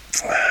face.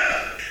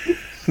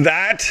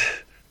 That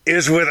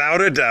is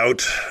without a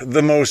doubt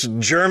the most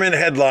German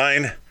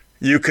headline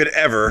you could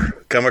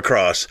ever come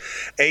across.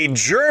 A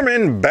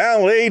German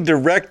ballet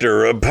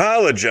director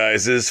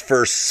apologizes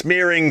for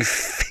smearing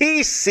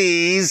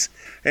feces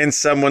in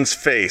someone's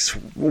face.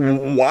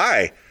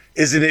 Why?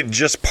 Isn't it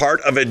just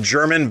part of a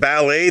German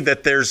ballet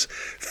that there's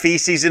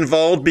feces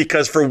involved?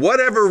 Because for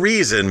whatever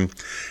reason,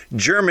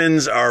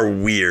 Germans are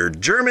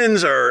weird.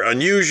 Germans are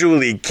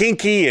unusually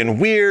kinky and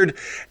weird,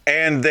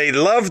 and they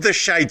love the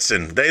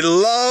Scheitzen. They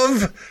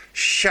love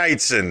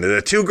Scheitzen.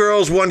 The 2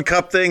 girls, 1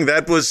 cup thing,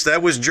 that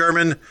was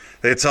German.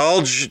 It's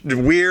all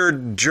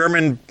weird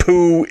German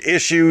poo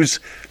issues.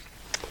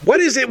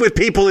 What is it with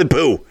people in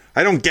poo?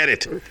 I don't get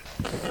it.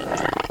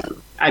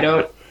 I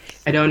don't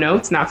know.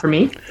 It's not for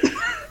me.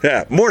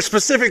 Yeah. More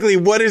specifically,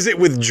 what is it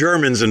with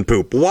Germans and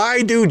poop?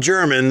 Why do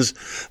Germans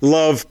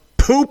love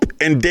poop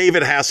and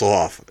David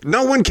Hasselhoff?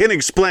 No one can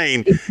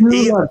explain.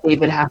 I love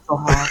David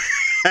Hasselhoff.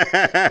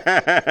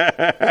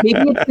 Maybe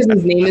it's because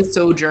his name is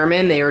so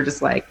German. They were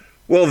just like,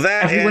 well,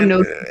 that everyone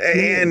knows.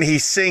 And he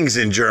sings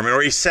in German,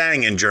 or he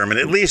sang in German.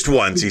 At least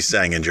once he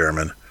sang in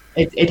German.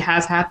 It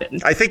has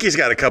happened. I think he's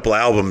got a couple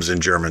albums in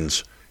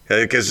Germans.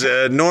 Because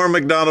Norm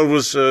Macdonald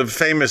was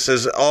famous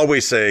as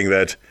always saying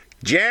that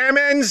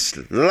Germans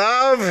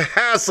love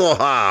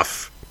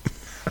Hasselhoff.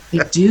 They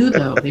do,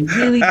 though. They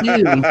really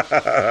do.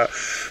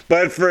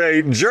 But for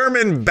a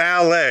German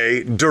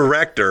ballet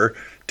director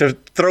to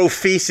throw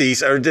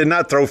feces, or did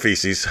not throw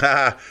feces,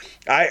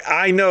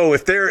 I know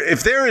if there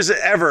is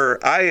ever,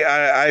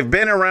 I've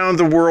been around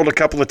the world a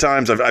couple of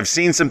times. I've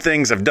seen some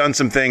things. I've done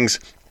some things.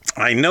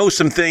 I know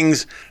some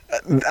things.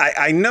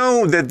 I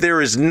know that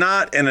there is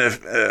not an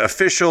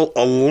official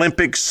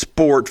Olympic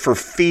sport for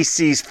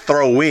feces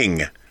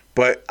throwing,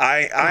 but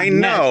I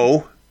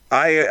know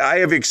I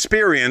have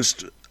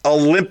experienced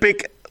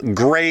Olympic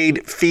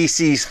grade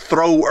feces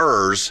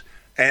throwers,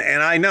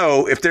 and I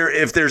know if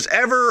there's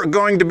ever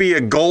going to be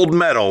a gold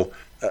medal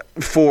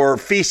for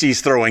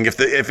feces throwing, if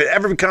it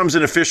ever becomes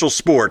an official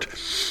sport,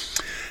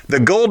 the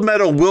gold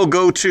medal will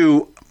go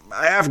to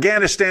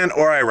Afghanistan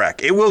or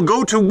Iraq. It will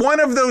go to one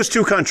of those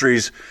 2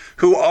 countries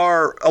who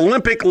are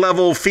Olympic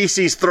level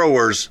feces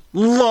throwers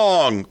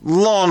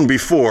long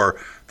before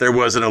there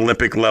was an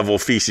Olympic level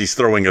feces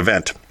throwing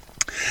event.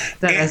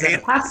 That is a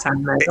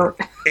pastime. I don't.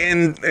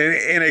 In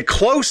a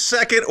close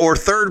second or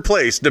third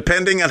place,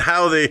 depending on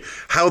how they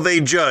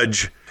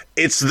judge,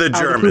 it's the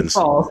Germans.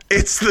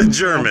 It's the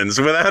Germans,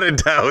 without a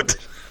doubt.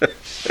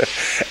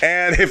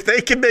 And if they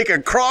can make a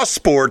cross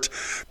sport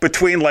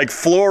between like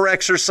floor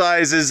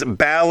exercises,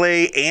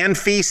 ballet, and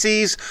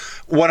feces,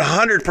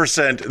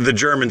 100% the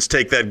Germans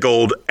take that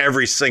gold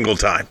every single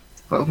time.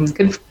 Well,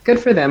 good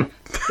for them.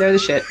 They're the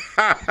shit.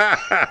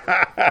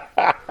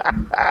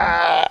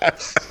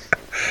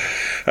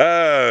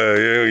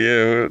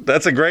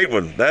 That's a great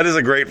one. That is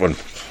a great one.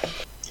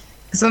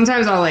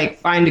 Sometimes I'll like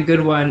find a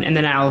good one and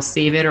then I'll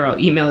save it or I'll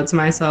email it to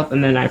myself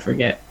and then I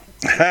forget.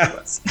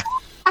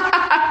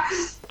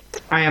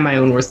 I am my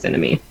own worst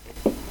enemy.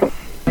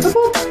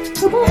 Everything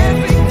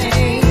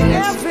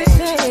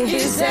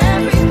is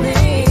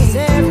everything.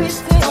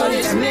 What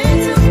is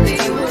meant to be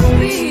will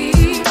be.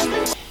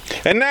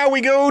 And now we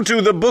go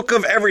to the Book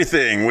of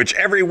Everything, which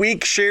every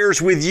week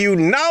shares with you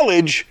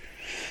knowledge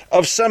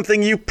of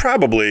something you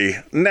probably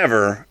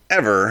never,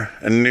 ever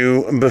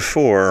knew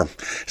before.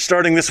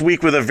 Starting this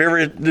week with a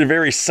very,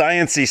 very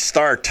sciencey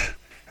start,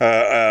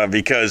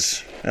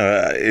 because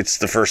it's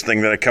the first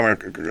thing that I come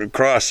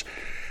across.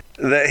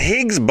 The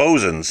Higgs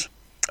bosons,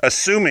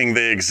 assuming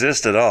they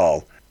exist at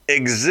all,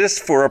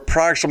 exist for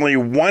approximately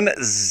 1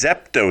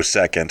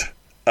 zeptosecond.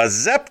 A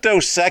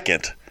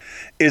zeptosecond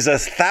is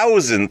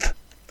 1,000th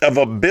of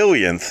a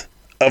billionth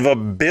of a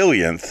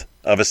billionth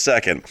of a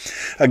second.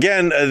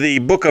 Again, the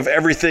Book of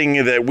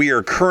Everything that we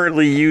are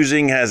currently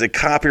using has a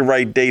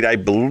copyright date, I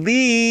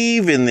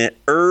believe, in the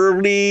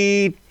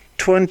early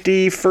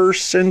 21st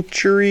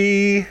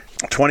century,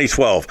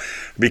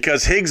 2012,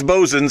 because Higgs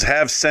bosons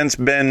have since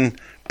been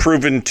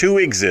proven to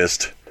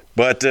exist,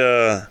 but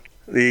what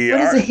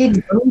is a Higgs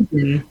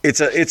boson?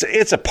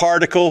 It's a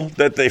particle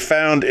that they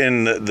found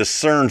in the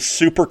CERN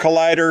super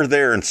collider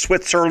there in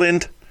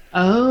Switzerland.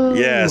 Oh.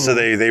 Yeah, so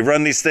they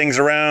run these things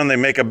around. They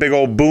make a big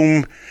old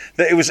boom.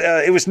 It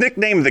was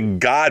nicknamed the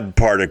God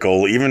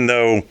particle, even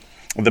though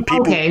the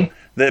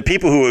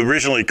people who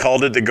originally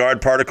called it the God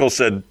particle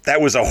said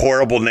that was a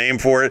horrible name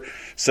for it.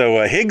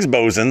 So Higgs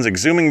bosons,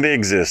 assuming they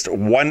exist,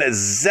 1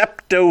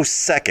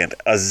 zeptosecond.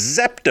 A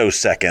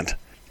zeptosecond.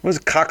 Was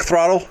it cock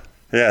throttle?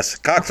 Yes,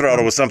 cock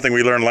throttle was something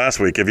we learned last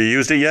week. Have you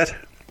used it yet?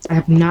 I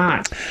have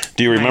not.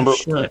 Do you remember?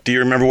 Do you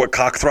remember what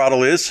cock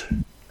throttle is?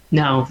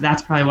 No,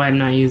 that's probably why I'm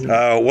not using it.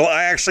 Well,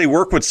 I actually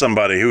work with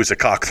somebody who's a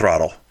cock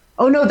throttle.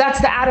 Oh, no,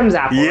 that's the Adam's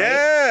apple, right?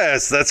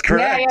 Yes, that's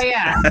correct.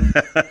 Yeah.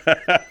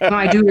 No,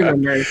 I do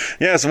remember.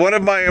 Yes, one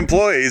of my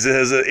employees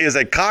is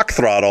a cock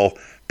throttle,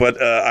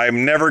 but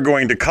I'm never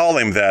going to call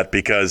him that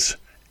because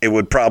it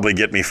would probably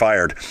get me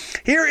fired.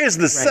 Here is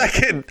the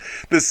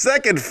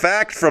second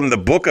fact from the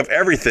Book of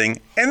Everything,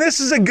 and this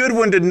is a good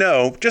one to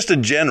know, just a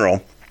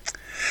general.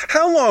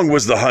 How long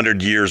was the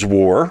 100 Years'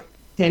 War?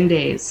 10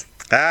 days.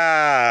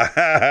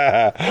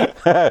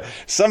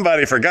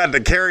 Somebody forgot to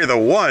carry the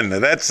 1.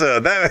 That's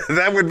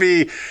that would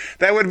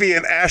be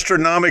an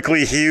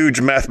astronomically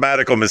huge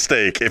mathematical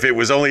mistake if it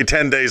was only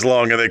 10 days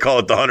long and they call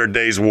it the 100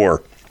 Days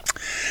War.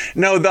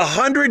 No, the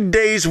 100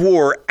 Days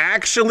War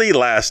actually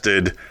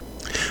lasted.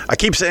 I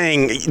keep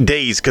saying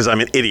days because I'm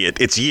an idiot.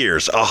 It's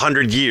years.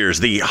 100 years.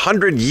 The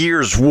 100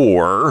 Years'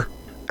 War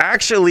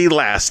actually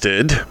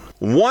lasted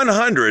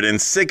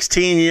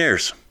 116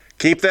 years.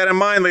 Keep that in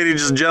mind,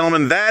 ladies and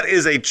gentlemen. That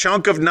is a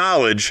chunk of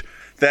knowledge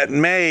that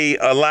may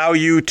allow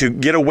you to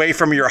get away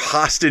from your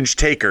hostage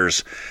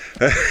takers.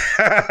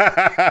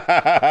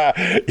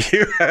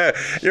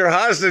 Your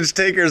hostage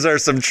takers are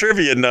some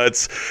trivia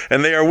nuts,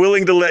 and they are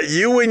willing to let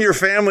you and your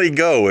family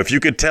go if you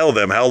could tell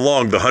them how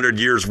long the 100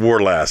 Years'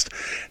 War lasts.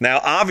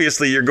 Now,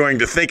 obviously, you're going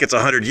to think it's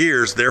 100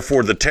 years.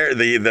 Therefore,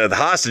 the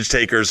hostage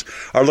takers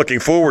are looking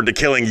forward to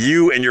killing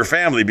you and your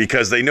family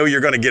because they know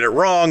you're going to get it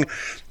wrong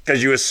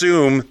because you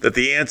assume that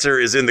the answer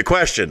is in the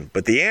question.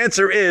 But the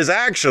answer is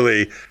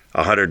actually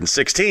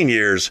 116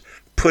 years.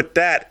 Put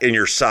that in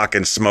your sock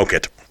and smoke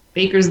it.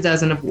 Baker's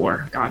dozen of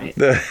war. Got it.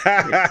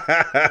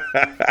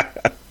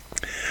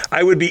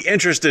 I would be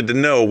interested to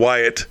know why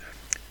it.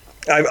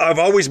 I've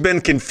always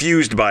been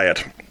confused by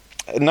it.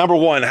 Number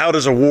one, how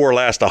does a war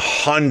last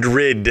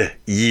 100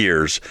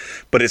 years?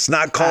 But it's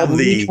not called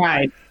we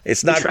tried.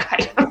 It's not.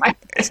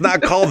 It's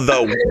not called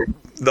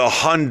the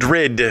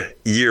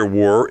 100-year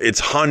war. It's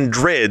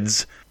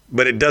hundreds,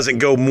 but it doesn't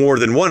go more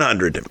than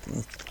 100. It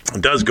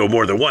does go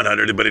more than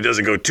 100, but it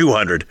doesn't go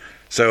 200.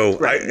 So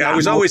right. I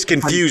was always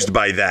confused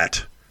by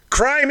that.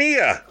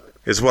 Crimea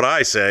is what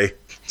I say.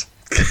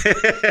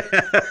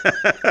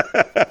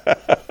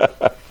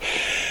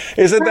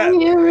 Isn't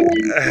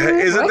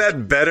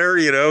that better?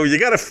 You know, you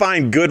got to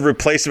find good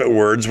replacement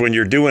words when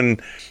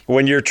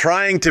you're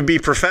trying to be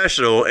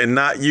professional and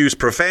not use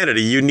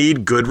profanity. You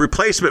need good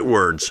replacement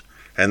words.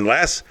 And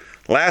last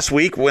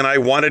week when I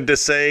wanted to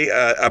say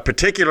a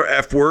particular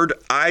F word,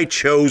 I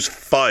chose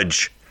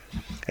fudge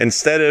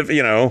instead of,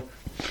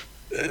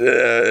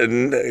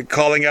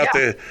 calling out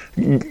the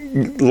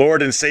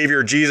Lord and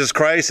Savior Jesus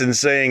Christ and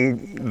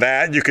saying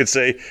that. You could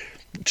say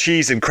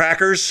cheese and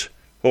crackers.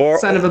 Or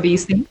son of a bee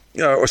sting.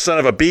 Or son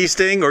of a bee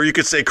sting. Or you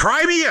could say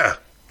Crimea.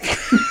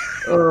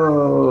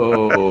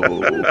 Oh.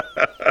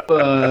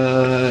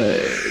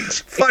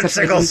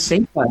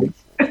 Fudgesicles.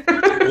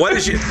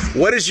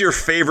 What is your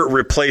favorite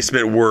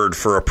replacement word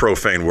for a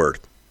profane word?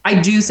 I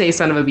do say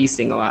son of a bee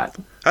sting a lot.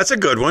 That's a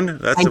good one.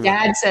 My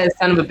dad says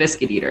son of a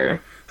biscuit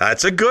eater.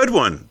 That's a good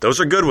one. Those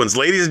are good ones.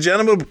 Ladies and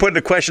gentlemen, we're putting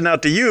a question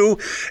out to you.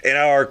 In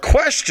our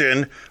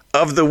question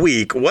of the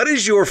week, what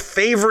is your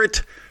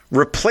favorite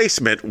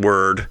replacement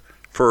word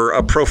for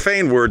a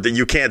profane word that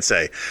you can't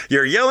say?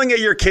 You're yelling at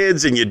your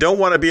kids and you don't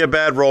want to be a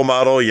bad role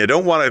model. You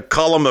don't want to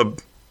call them a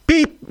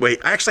beep. Wait,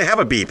 I actually have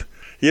a beep.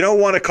 You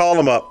don't want to call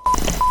them a...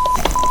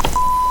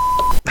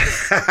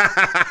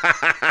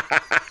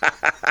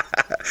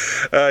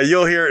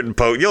 You'll hear it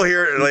You'll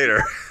hear it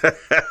later.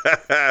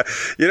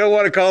 You don't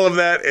want to call them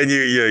that, and you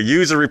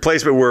use a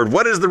replacement word.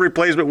 What is the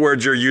replacement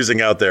word you're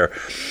using out there?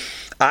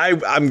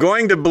 I'm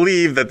going to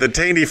believe that the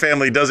Taney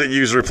family doesn't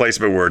use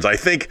replacement words. I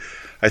think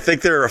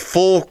they're a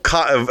full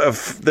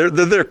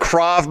they're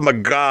Krav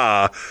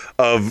Maga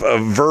of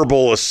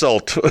verbal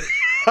assault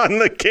on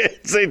the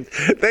kids.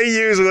 They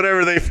use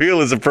whatever they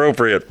feel is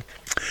appropriate.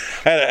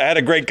 I had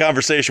a great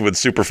conversation with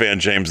Superfan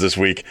James this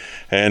week,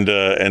 and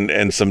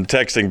some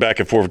texting back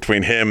and forth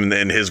between him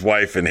and his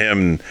wife and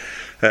him.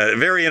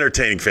 Very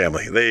entertaining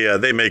family.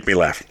 They make me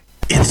laugh.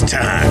 It's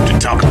time to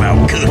talk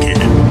about cooking.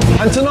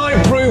 And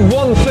tonight proved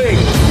one thing.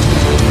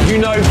 You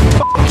know,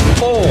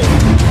 f*** all.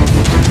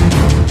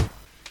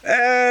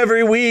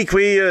 Every week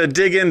we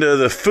dig into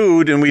the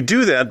food, and we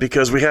do that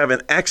because we have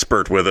an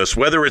expert with us.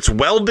 Whether it's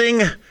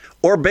welding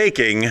or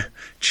baking,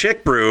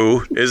 Chick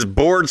Brew is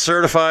board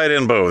certified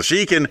in both.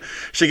 She can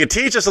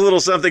teach us a little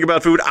something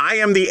about food. I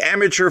am the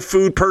amateur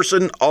food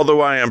person,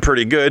 although I am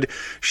pretty good.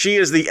 She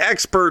is the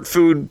expert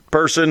food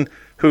person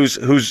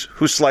who's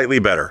slightly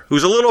better,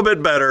 who's a little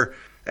bit better,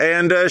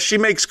 and she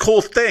makes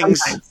cool things.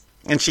 Sometimes.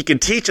 and she can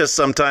teach us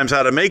sometimes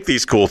how to make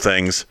these cool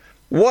things.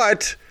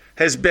 What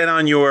has been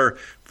on your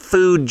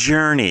food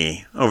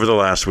journey over the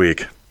last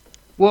week?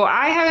 Well,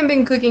 I haven't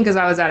been cooking because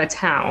I was out of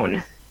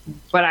town,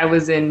 but I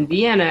was in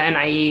Vienna and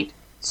I ate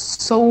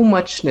so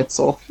much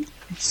schnitzel,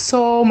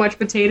 so much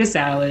potato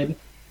salad,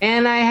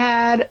 and I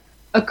had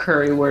a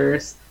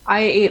currywurst.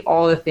 I ate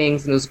all the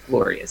things and it was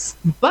glorious.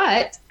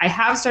 But I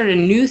have started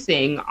a new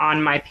thing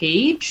on my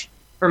page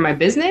for my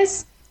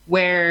business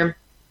where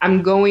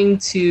I'm going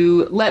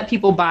to let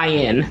people buy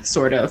in,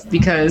 sort of,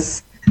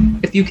 because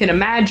if you can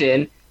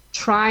imagine,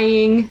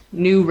 trying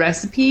new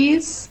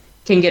recipes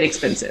can get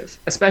expensive,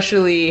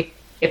 especially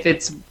if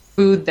it's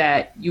food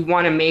that you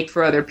want to make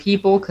for other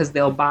people because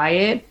they'll buy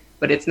it,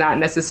 but it's not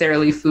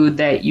necessarily food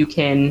that you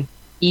can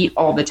eat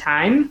all the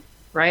time,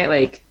 right?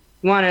 Like,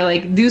 you want to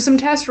like do some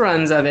test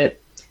runs of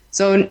it.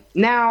 So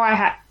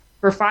now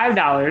for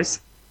 $5,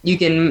 you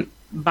can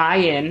buy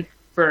in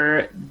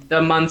for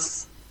the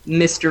month's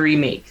mystery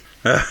make.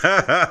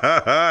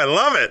 I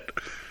love it.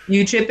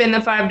 You chip in the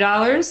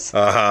 $5.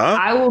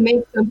 I will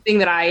make something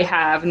that I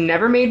have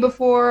never made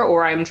before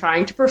or I'm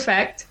trying to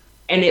perfect,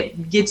 and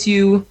it gets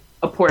you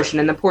a portion,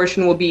 and the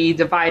portion will be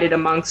divided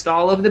amongst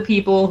all of the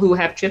people who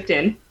have chipped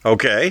in.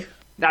 Okay.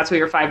 That's what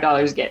your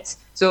 $5 gets.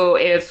 So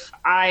if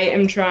I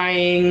am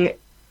trying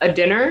a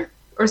dinner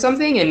or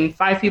something and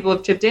 5 people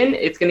have chipped in,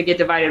 it's going to get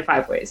divided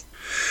 5 ways.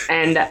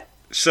 And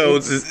so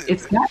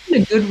it's gotten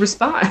a good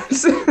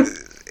response.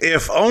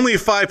 If only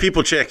 5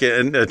 people chip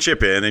in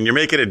and you're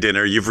making a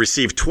dinner, you've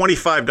received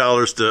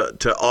 $25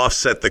 to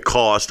offset the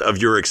cost of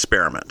your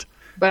experiment.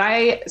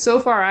 But so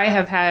far I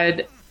have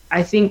had,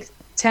 I think,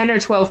 10 or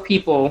 12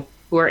 people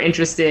who are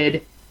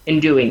interested in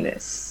doing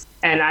this.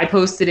 And I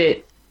posted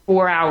it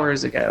 4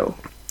 hours ago.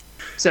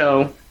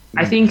 So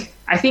I think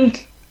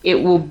it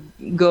will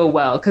go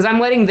well because I'm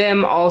letting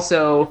them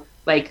also,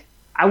 like,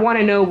 I want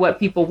to know what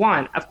people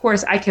want. Of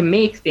course, I can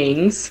make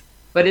things,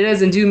 but it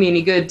doesn't do me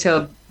any good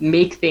to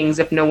make things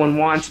if no one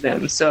wants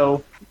them.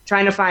 So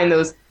trying to find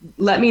those,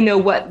 let me know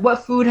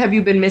what food have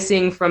you been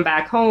missing from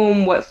back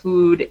home, what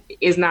food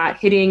is not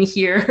hitting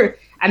here.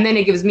 And then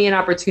it gives me an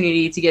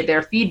opportunity to get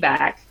their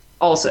feedback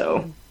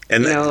also.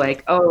 And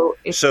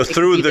so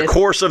through the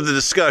course of the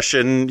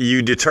discussion,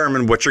 you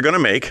determine what you're going to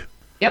make.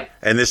 Yep.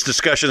 And this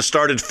discussion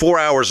started 4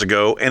 hours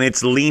ago, and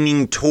it's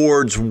leaning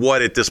towards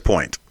what at this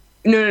point?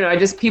 No.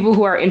 Just people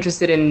who are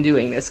interested in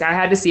doing this. I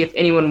had to see if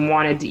anyone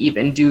wanted to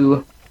even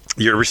do.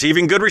 You're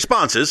receiving good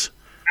responses.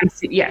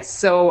 Yes.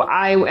 So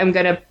I am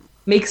going to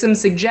make some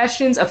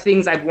suggestions of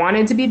things I've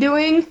wanted to be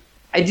doing.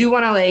 I do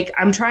want to,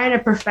 I'm trying to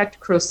perfect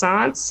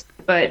croissants,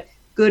 but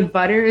good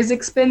butter is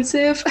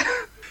expensive.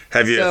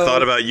 Have you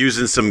thought about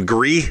using some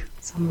ghee?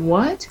 Some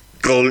what?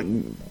 Ghee?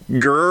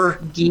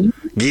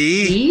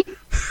 Ghee?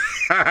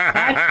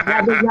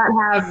 that does not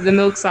have the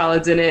milk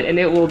solids in it, and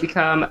it will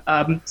become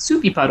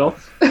soupy puddle.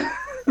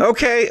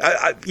 Okay.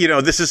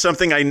 This is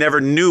something I never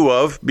knew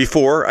of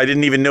before. I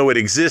didn't even know it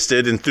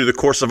existed. And through the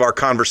course of our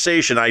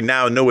conversation, I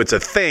now know it's a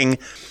thing.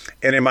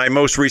 And in my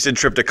most recent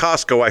trip to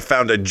Costco, I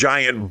found a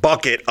giant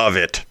bucket of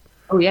it.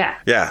 Oh, yeah.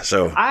 Yeah.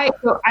 So I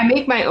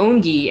make my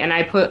own ghee, and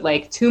I put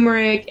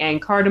turmeric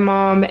and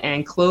cardamom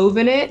and clove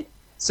in it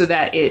so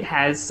that it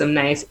has some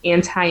nice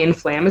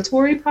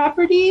anti-inflammatory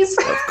properties.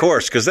 Of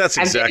course, because that's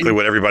exactly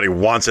what everybody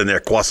wants in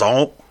their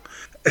croissant.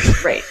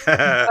 Right.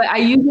 But I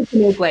use it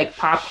to make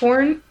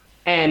popcorn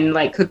and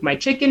cook my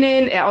chicken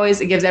in.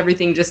 It gives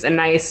everything just a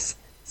nice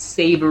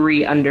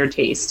savory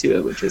undertaste to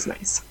it, which is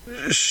nice.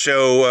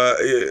 So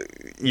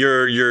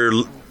you're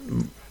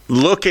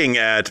looking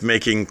at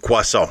making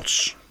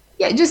croissants.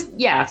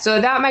 Yeah.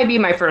 So that might be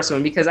my first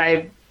one because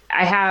I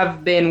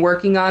have been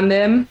working on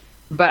them,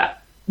 but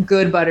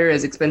good butter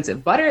is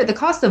expensive. The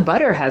cost of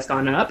butter has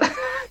gone up.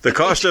 The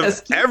cost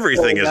of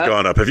everything has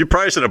gone up. Have you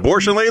priced an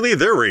abortion lately?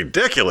 They're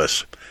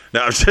ridiculous.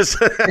 No, I'm just.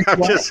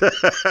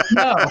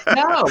 No.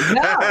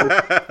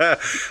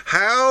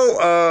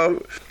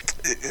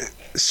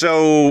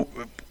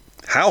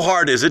 How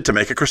hard is it to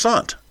make a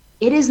croissant?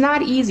 It is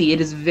not easy.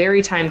 It is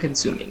very time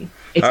consuming.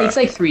 It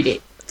takes 3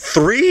 days.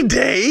 3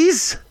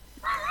 days?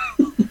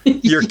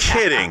 You're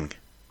kidding.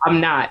 I'm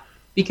not.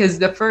 Because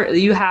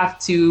you have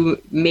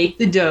to make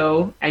the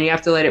dough and you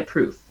have to let it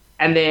proof.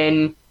 And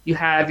then you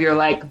have your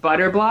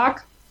butter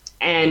block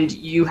and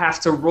you have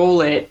to roll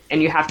it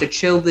and you have to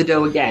chill the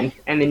dough again.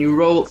 And then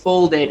you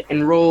fold it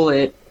and roll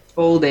it,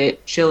 fold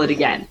it, chill it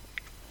again.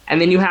 And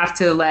then you have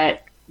to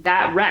let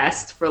that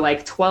rest for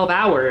 12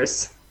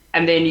 hours.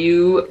 And then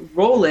you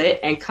roll it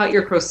and cut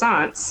your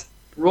croissants,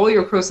 roll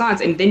your croissants,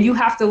 and then you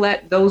have to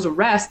let those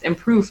rest and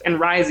proof and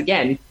rise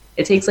again.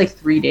 It takes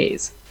 3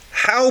 days.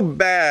 How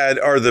bad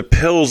are the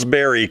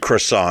Pillsbury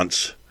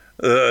croissants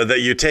that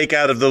you take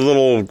out of the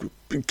little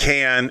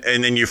can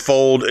and then you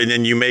fold and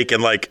then you make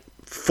in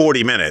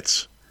 40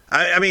 minutes?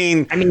 I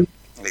mean,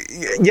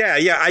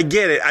 yeah, I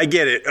get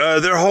it.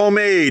 They're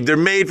homemade. They're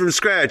made from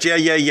scratch.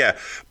 Yeah.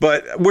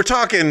 But we're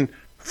talking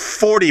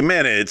 40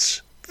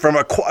 minutes from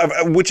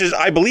which is,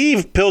 I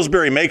believe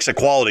Pillsbury makes a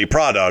quality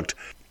product,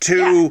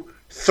 to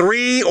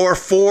 3 or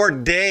 4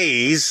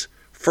 days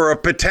for a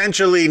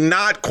potentially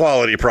not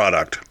quality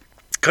product?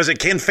 Because it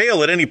can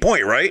fail at any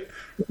point, right?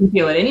 You can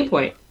feel at any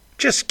point.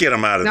 Just get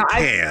them out of the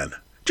can.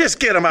 Just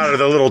get them out of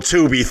the little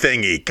tubey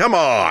thingy. Come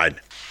on.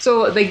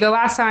 So, like, the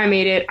last time I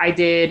made it, I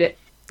did,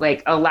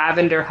 like, a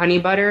lavender honey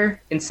butter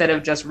instead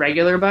of just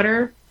regular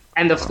butter.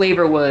 And the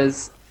flavor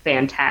was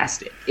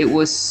fantastic. It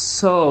was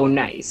so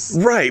nice.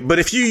 Right, but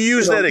if you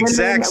use that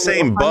exact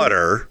same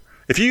butter...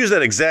 If you use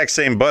that exact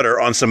same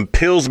butter on some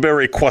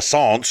Pillsbury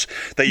croissants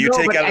that you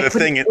take out of the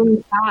thing...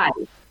 inside.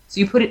 So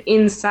you put it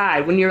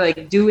inside. When you're, like,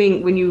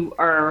 when you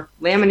are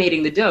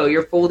laminating the dough,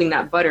 you're folding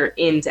that butter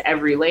into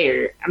every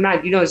layer.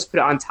 You don't just put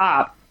it on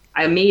top.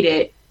 I made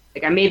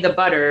the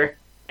butter...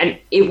 and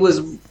it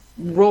was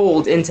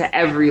rolled into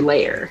every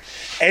layer.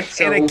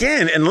 And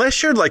again,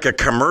 unless you're like a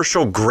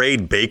commercial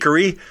grade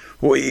bakery,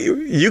 well,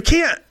 you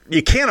can't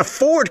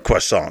afford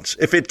croissants.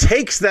 If it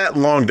takes that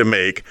long to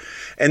make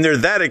and they're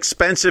that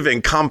expensive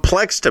and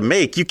complex to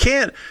make, you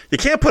can't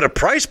put a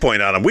price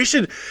point on them.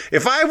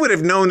 If I would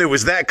have known it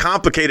was that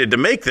complicated to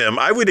make them,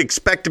 I would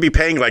expect to be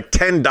paying like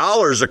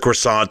 $10 a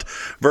croissant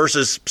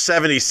versus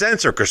 70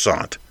 cents a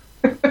croissant.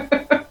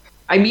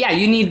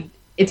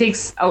 It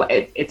takes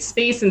it's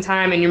space and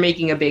time, and you're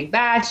making a big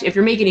batch. If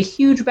you're making a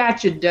huge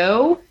batch of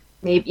dough,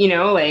 maybe,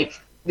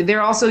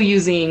 they're also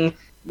using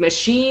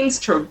machines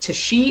to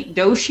sheet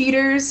dough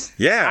sheeters.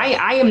 Yeah.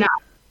 I am not.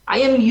 I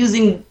am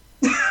using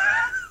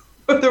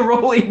the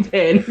rolling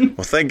pin.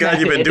 Well, thank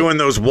God you've been doing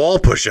those wall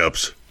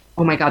push-ups.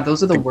 Oh my God,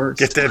 those are the worst.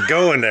 Get that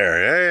going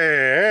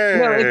there.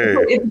 Hey.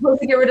 No, it's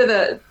supposed to get rid of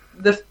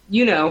the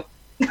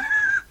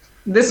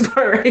this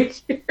part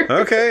right here.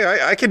 Okay,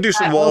 I can do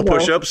some wall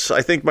push-ups.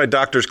 I think my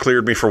doctor's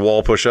cleared me for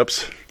wall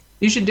push-ups.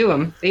 You should do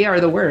them. They are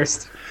the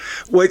worst.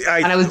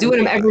 And I was doing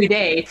them every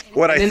day.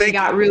 They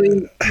got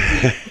really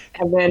easy.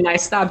 And then I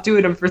stopped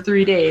doing them for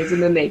 3 days,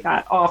 and then they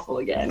got awful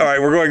again. All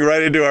right, we're going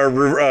right into our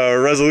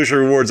resolution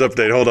rewards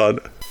update. Hold on.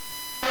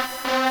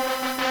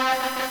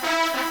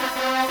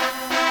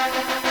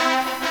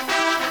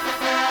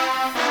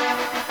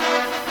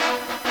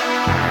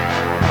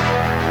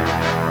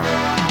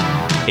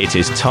 It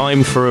is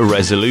time for a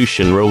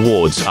resolution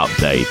rewards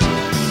update.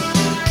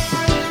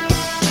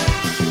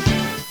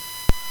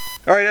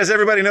 All right, as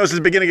everybody knows, at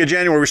the beginning of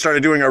January, we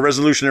started doing our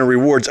resolution and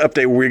rewards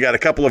update where we got a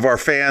couple of our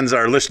fans,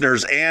 our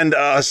listeners, and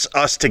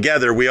us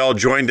together. We all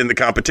joined in the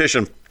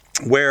competition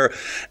where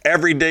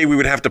every day we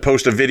would have to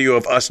post a video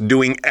of us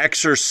doing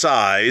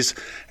exercise.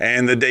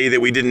 And the day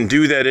that we didn't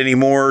do that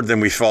anymore, then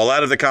we fall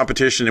out of the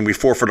competition and we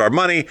forfeit our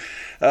money.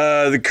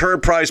 The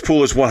current prize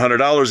pool is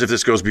 $100. If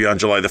this goes beyond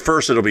July the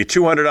 1st, it'll be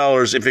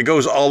 $200. If it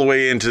goes all the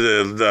way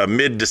into the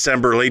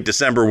mid-December, late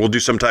December, we'll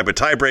do some type of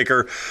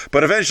tiebreaker.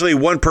 But eventually,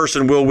 one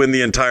person will win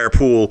the entire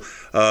pool.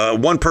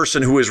 One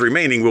person who is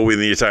remaining will win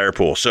the entire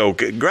pool. So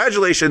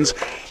congratulations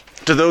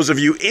to those of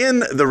you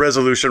in the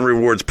Resolution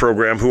Rewards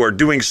program who are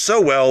doing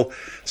so well.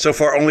 So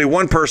far, only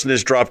one person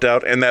has dropped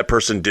out, and that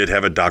person did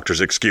have a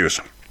doctor's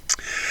excuse.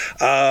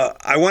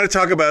 I want to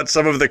talk about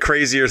some of the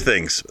crazier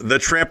things. The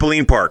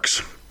trampoline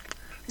parks.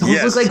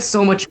 Those look like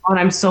so much fun.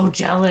 I'm so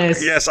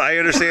jealous. Yes, I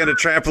understand a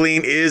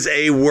trampoline is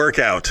a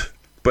workout,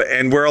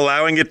 and we're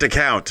allowing it to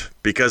count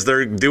because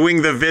they're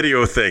doing the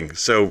video thing.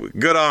 So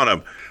good on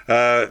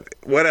them.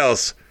 What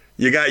else?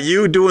 You got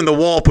you doing the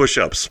wall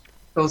push-ups.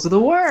 Those are the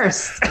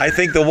worst. I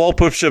think the wall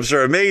push-ups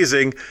are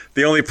amazing.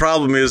 The only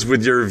problem is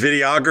with your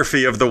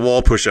videography of the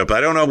wall push-up.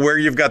 I don't know where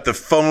you've got the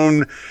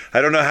phone.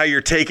 I don't know how you're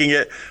taking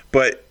it,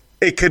 but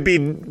it could be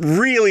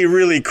really,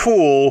 really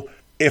cool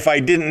if I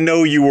didn't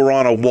know you were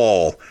on a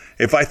wall.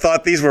 If I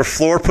thought these were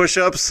floor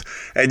push-ups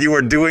and you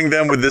were doing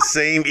them with the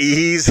same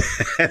ease.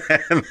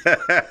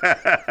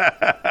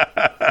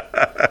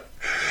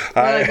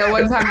 Like the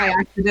one time I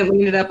accidentally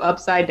ended up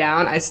upside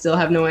down. I still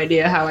have no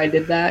idea how I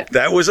did that.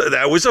 That was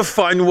a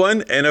fun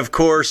one, and of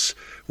course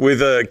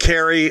with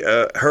Carrie,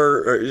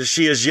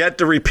 she has yet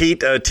to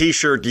repeat a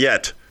T-shirt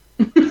yet.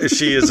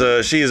 She is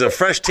a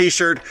fresh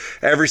T-shirt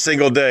every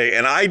single day,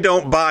 and I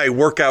don't buy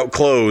workout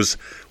clothes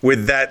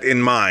with that in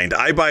mind.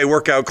 I buy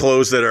workout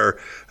clothes that are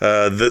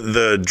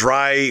the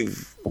dry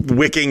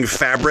wicking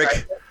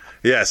fabric.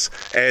 Yes,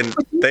 and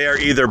they are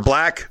either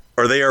black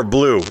or they are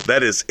blue.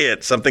 That is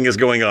it. Something is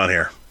going on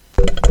here.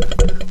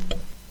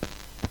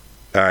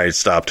 All right,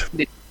 stopped.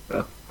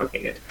 Oh,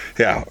 okay, good.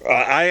 Yeah,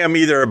 I am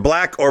either a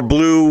black or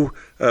blue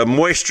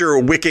moisture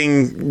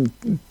wicking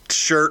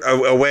shirt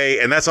away,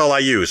 and that's all I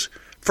use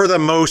for the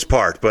most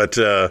part. But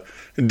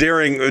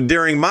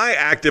during my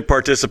active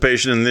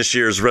participation in this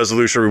year's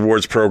Resolution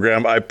Rewards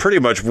program, I pretty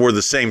much wore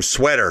the same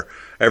sweater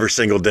every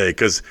single day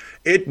because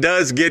it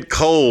does get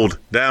cold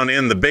down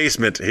in the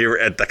basement here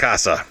at the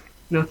casa.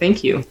 No,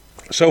 thank you.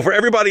 So for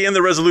everybody in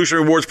the Resolution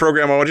Rewards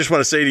program, I just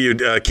want to say to you,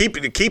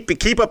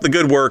 keep up the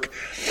good work.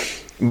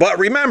 But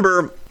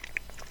remember,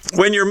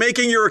 when you're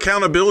making your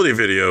accountability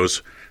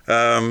videos,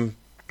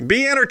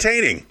 be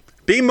entertaining,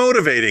 be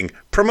motivating,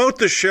 promote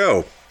the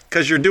show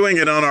because you're doing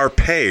it on our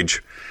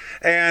page.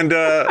 And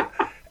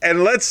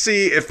let's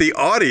see if the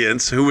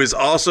audience, who is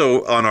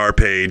also on our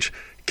page,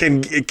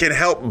 can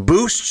help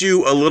boost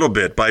you a little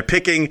bit by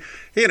picking,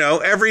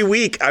 every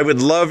week. I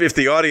would love if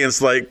the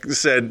audience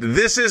said,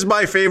 this is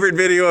my favorite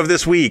video of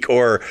this week,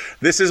 or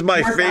this is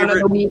my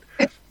favorite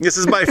this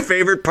is my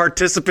favorite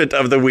participant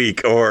of the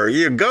week, or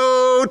you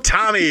go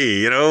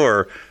Tommy,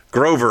 or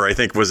Grover, I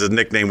think was his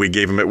nickname we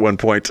gave him at one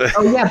point.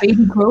 Oh yeah,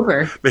 Baby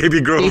Grover. Baby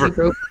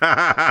Grover.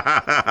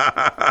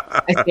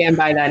 I stand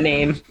by that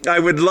name. I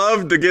would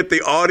love to get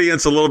the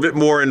audience a little bit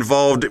more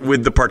involved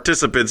with the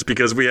participants,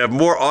 because we have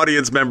more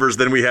audience members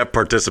than we have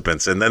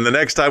participants. And then the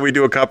next time we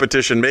do a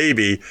competition,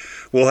 maybe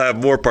we'll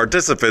have more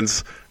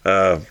participants.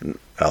 I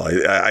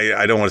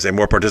don't want to say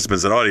more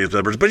participants than audience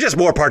members, but just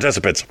more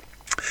participants.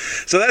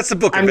 So that's the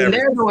book. They're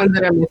the ones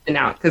that are missing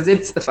out, because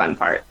it's the fun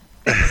part.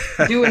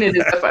 Doing it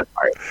is the fun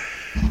part.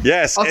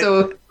 Yes.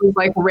 Also, it was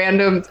like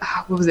random.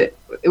 What was it?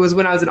 It was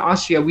when I was in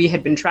Austria. We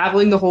had been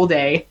traveling the whole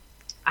day.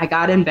 I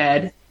got in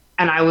bed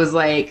and I was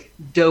like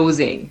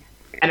dozing,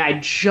 and I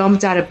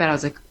jumped out of bed. I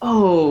was like,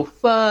 "Oh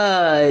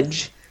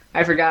fudge!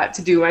 I forgot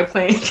to do my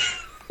plank."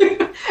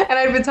 And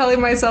I'd been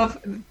telling myself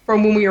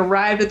from when we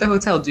arrived at the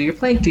hotel, "Do your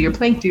plank, do your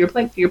plank, do your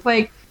plank, do your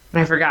plank,"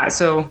 and I forgot.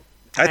 So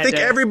I think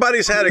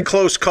everybody's had a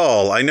close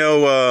call. I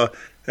know.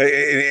 And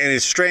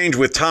it's strange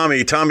with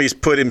Tommy. Tommy's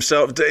put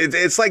himself.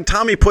 It's like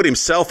Tommy put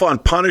himself on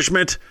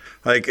punishment.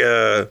 Like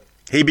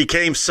he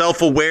became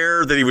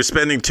self-aware that he was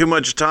spending too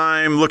much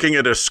time looking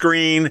at a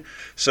screen,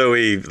 so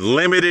he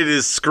limited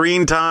his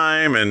screen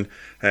time, and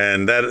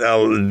that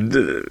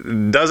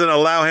doesn't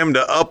allow him to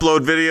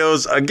upload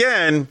videos.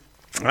 Again,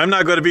 I'm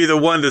not going to be the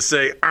one to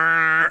say,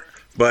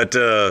 but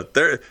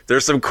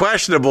there's some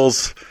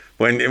questionables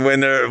when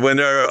they're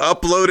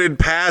uploaded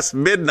past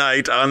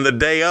midnight on the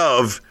day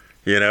of.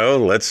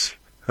 Let's,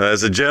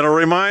 as a general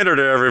reminder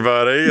to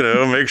everybody,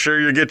 make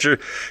sure you get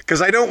because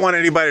I don't want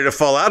anybody to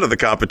fall out of the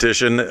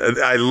competition.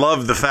 I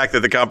love the fact that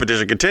the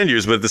competition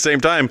continues, but at the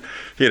same time,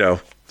 the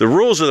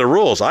rules are the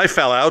rules. I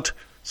fell out.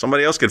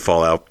 Somebody else could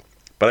fall out,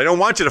 but I don't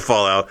want you to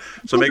fall out.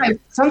 So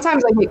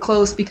sometimes I get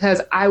close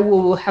because I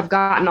will have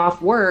gotten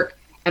off work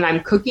and I'm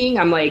cooking.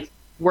 I'm like,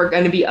 we're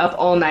going to be up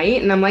all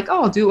night, and I'm like,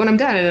 oh, I'll do it when I'm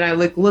done. And then I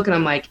look and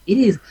I'm like, it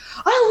is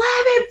 11:45.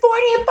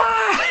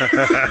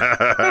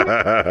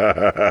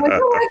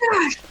 Like, oh my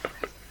gosh.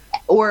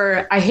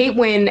 Or I hate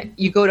when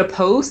you go to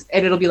post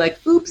and it'll be like,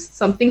 oops,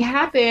 something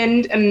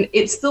happened, and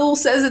it still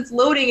says it's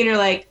loading, and you're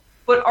like,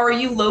 but are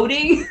you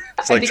loading?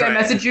 I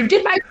messaged you.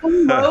 Did my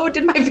phone load?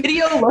 Did my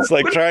video load? It's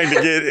like trying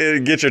to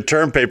get your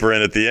term paper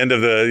in at the end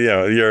of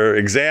your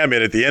exam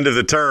in at the end of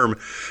the term,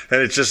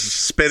 and it's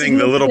just spinning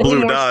the little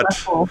blue dot.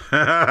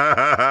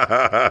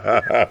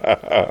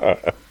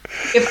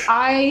 If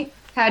I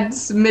had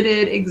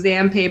submitted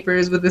exam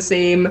papers with the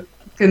same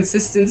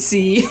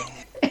consistency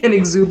and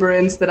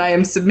exuberance that I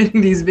am submitting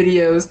these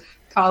videos,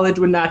 college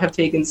would not have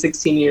taken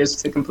 16 years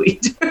to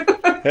complete.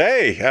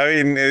 Hey,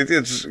 I mean,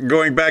 it's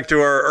going back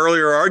to our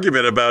earlier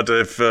argument about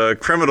if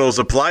criminals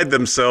applied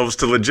themselves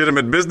to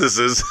legitimate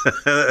businesses.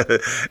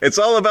 It's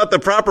all about the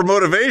proper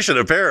motivation,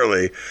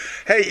 apparently.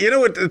 Hey, you know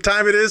what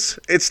time it is?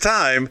 It's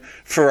time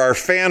for our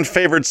fan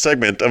favorite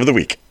segment of the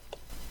week.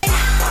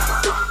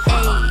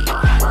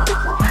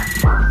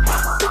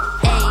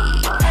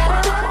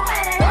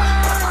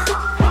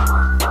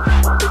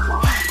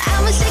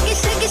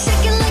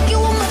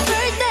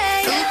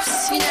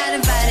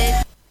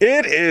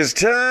 It is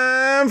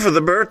time for the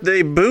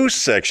birthday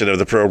boost section of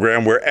the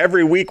program, where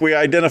every week we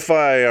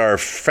identify our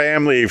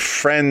family,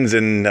 friends,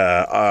 and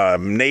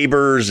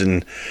neighbors,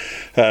 and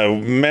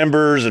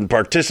members and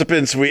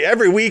participants.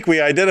 Every week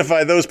we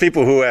identify those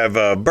people who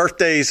have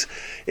birthdays.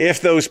 If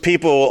those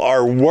people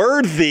are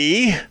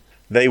worthy,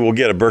 they will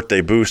get a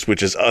birthday boost,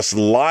 which is us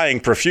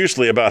lying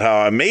profusely about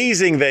how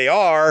amazing they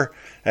are.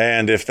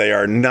 And if they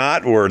are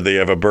not worthy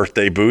of a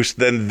birthday boost,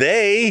 then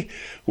they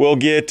will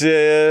get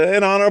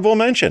an honorable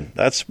mention.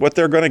 That's what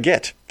they're going to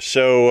get.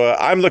 So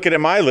I'm looking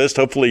at my list.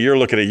 Hopefully you're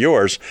looking at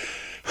yours.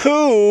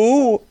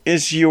 Who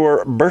is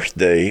your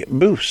birthday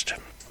boost?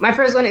 My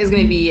first one is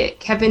going to be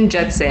Kevin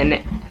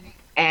Judson.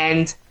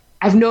 And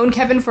I've known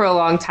Kevin for a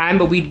long time,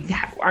 but we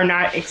are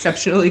not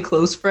exceptionally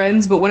close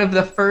friends. But one of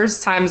the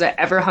first times I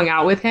ever hung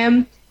out with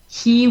him,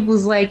 he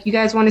was like, you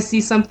guys want to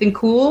see something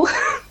cool?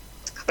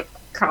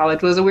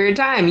 College was a weird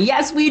time.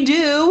 Yes, we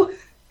do.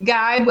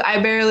 Guy I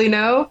barely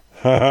know.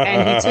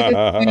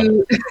 And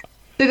he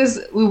took us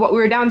we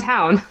were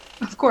downtown,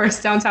 of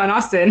course, downtown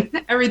Austin.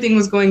 Everything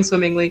was going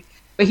swimmingly.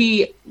 But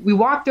we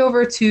walked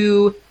over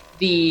to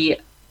the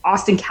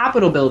Austin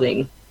Capitol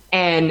building,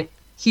 and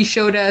he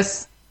showed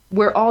us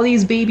where all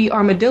these baby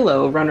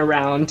armadillo run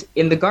around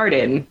in the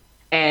garden.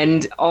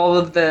 And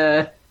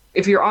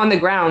if you're on the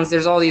grounds,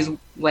 there's all these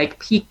like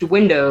peaked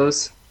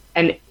windows,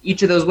 and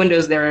each of those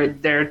windows,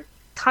 they're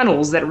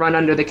tunnels that run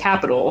under the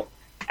Capitol.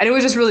 And it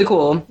was just really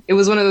cool. It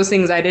was one of those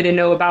things I didn't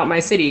know about my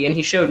city, and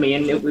he showed me.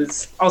 And it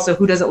was also,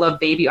 who doesn't love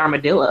baby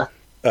armadillo?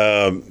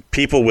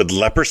 People with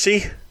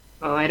leprosy?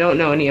 Oh, I don't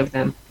know any of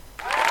them.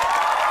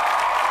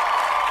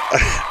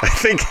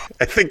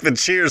 I think the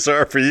cheers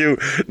are for you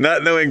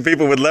not knowing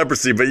people with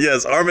leprosy. But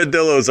yes,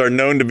 armadillos are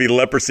known to be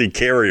leprosy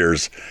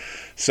carriers.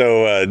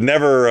 So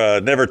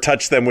never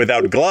touch them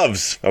without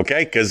gloves,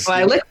 okay? Because Well,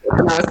 I licked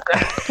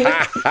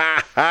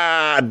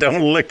them.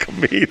 don't lick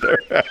them either.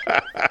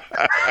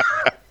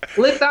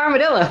 Lick the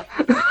armadillo.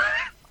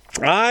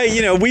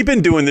 We've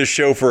been doing this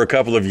show for a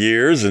couple of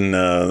years, and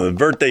the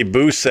birthday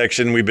boost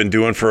section we've been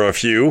doing for a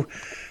few.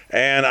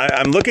 And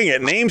I'm looking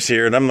at names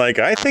here, and I'm like,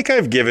 I think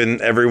I've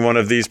given every one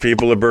of these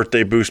people a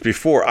birthday boost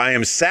before. I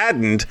am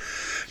saddened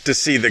to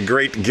see the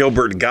great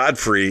Gilbert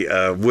Godfrey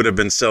would have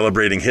been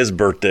celebrating his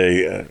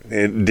birthday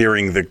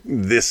during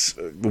this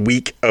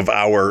week of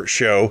our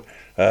show.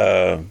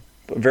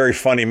 Very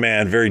funny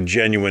man, very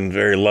genuine,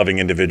 very loving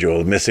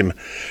individual. Miss him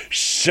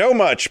so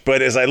much.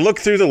 But as I look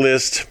through the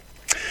list,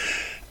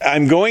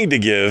 I'm going to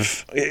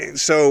give.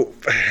 So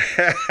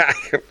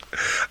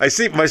I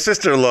see my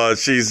sister-in-law.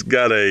 She's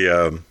got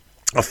a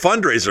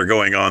fundraiser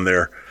going on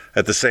there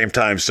at the same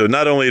time. So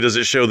not only does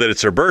it show that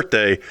it's her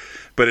birthday,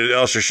 but it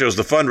also shows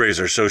the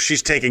fundraiser. So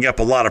she's taking up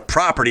a lot of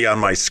property on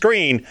my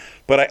screen.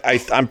 But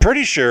I'm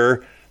pretty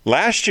sure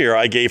last year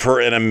I gave her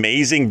an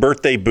amazing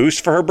birthday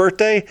boost for her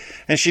birthday,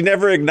 and she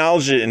never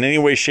acknowledged it in any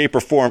way, shape, or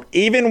form,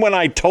 even when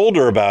I told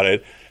her about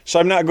it. So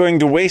I'm not going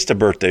to waste a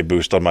birthday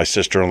boost on my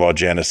sister-in-law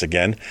Janice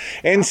again.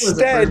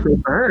 Instead,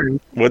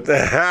 what the?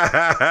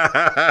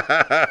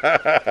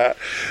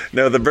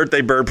 No, the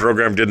birthday burn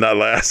program did not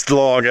last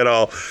long at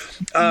all.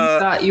 I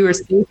thought you were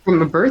safe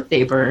from a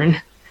birthday burn.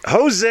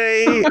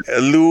 Jose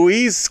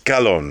Luis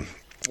Calon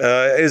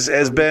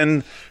has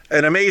been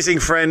an amazing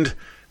friend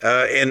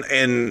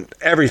in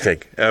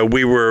everything.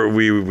 We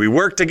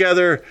worked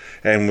together,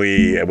 and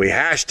we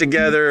hashed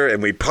together,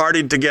 and we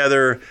partied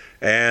together.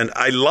 And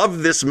I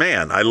love this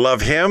man. I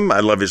love him. I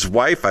love his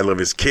wife. I love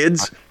his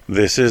kids.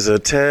 This is a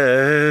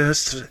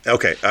test.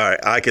 Okay. All right.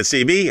 I can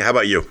see me. How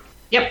about you?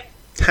 Yep.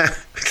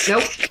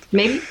 Nope.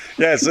 Maybe.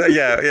 Yes.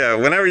 Yeah.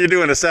 Whenever you're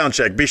doing a sound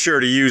check, be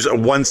sure to use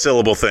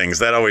one-syllable things.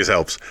 That always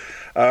helps.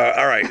 All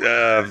right.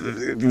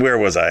 Where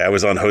was I? I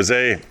was on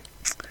Jose.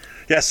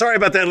 Yeah, sorry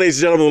about that, ladies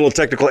and gentlemen. A little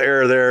technical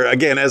error there.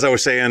 Again, as I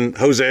was saying,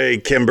 Jose,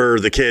 Kimber,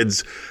 the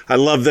kids, I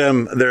love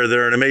them.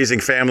 They're an amazing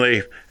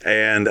family,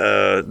 and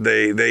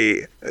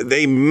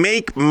they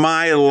make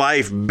my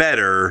life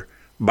better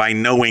by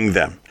knowing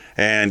them.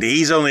 And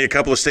he's only a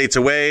couple of states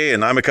away,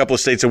 and I'm a couple of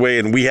states away,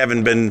 and we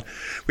haven't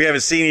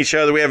seen each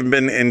other. We haven't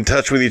been in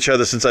touch with each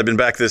other since I've been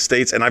back to the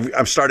States, and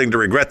I'm starting to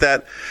regret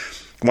that.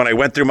 When I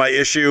went through my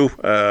issue,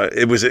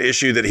 it was an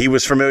issue that he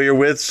was familiar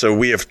with, so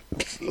we have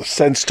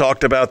since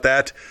talked about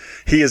that.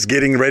 He is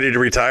getting ready to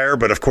retire,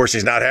 but of course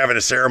he's not having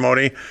a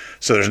ceremony,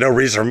 so there's no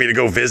reason for me to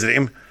go visit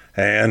him.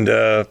 And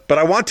but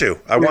I want to.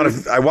 I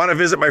want to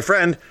visit my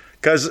friend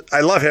because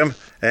I love him,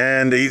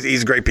 and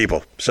he's great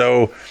people.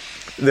 So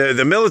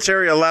the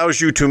military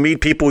allows you to meet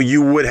people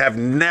you would have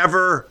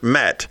never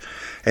met,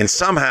 and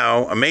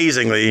somehow,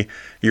 amazingly,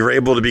 you're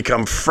able to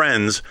become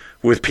friends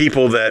with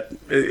people that,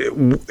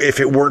 if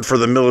it weren't for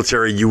the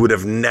military, you would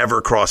have never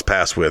crossed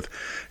paths with.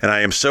 And I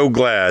am so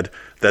glad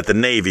that the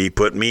Navy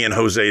put me and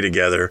Jose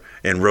together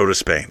in Rota,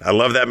 Spain. I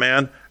love that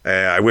man.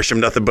 I wish him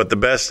nothing but the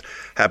best,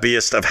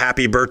 happiest of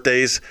happy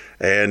birthdays,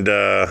 and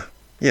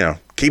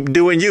keep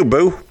doing you,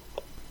 boo.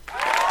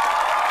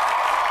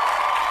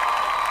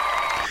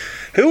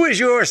 Who is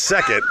your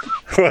second?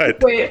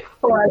 What? Wait,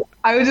 hold on.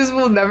 I just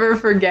will never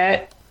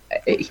forget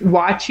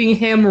watching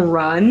him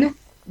run.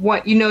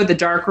 What, the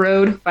Dark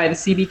Road by the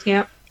CB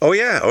camp? Oh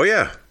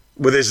yeah.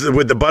 With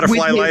the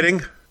butterfly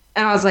lighting.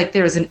 And I was like,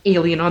 there's an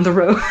alien on the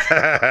road.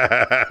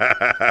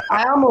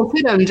 I almost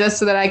hit him just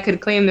so that I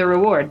could claim the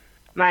reward.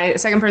 My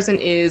second person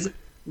is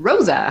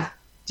Rosa.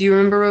 Do you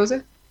remember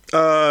Rosa?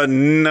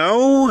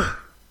 No.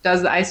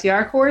 Does the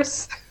ICR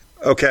course.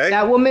 Okay.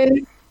 That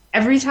woman,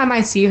 every time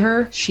I see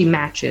her, she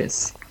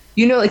matches.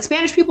 Like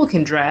Spanish people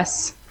can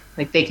dress.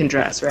 Like they can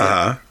dress, right?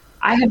 Uh-huh.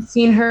 I have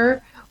seen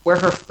her wear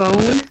her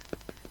phone,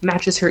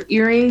 matches her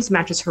earrings,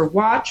 matches her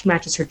watch,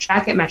 matches her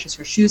jacket, matches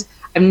her shoes.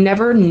 I've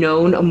never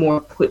known a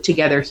more put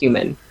together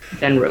human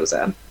than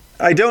Rosa.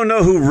 I don't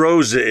know who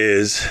Rosa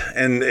is,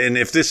 and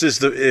if this is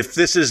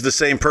the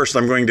same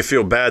person, I'm going to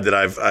feel bad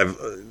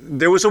that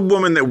there was a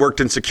woman that worked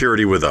in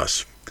security with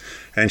us,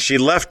 and she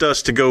left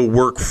us to go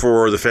work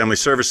for the Family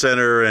Service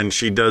Center, and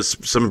she does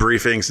some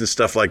briefings and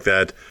stuff like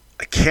that.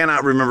 I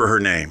cannot remember her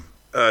name.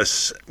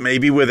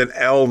 Maybe with an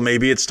L,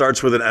 maybe it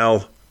starts with an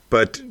L,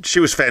 but she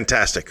was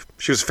fantastic.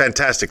 She was a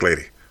fantastic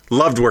lady.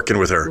 Loved working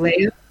with her.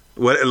 Leia?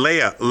 What?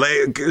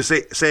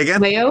 Leia. Say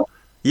again? Leo?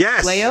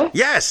 Yes. Leo?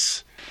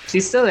 Yes.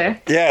 She's still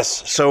there.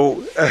 Yes.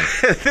 So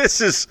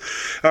this is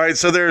all right.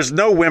 So there's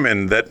no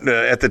women that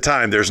at the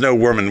time. There's no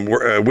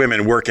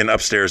women working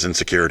upstairs in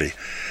security,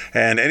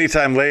 and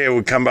anytime Leia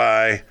would come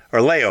by,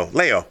 or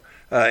Leo.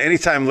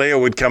 Anytime Leo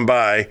would come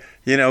by,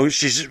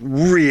 she's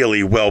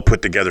really well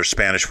put together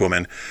Spanish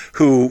woman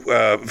who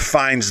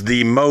finds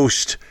the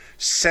most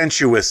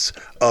sensuous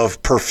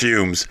of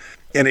perfumes,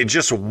 and it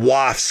just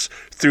wafts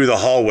through the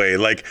hallway.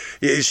 Like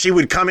she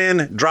would come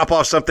in, drop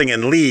off something,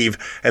 and leave,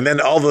 and then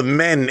all the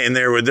men in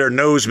there with their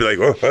nose be like,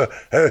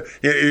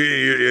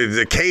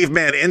 the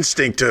caveman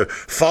instinct to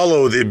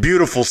follow the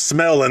beautiful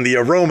smell and the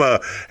aroma,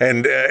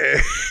 and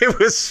it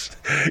was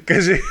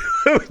because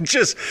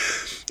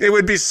it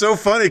would be so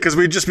funny because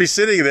we'd just be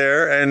sitting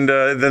there, and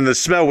then the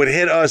smell would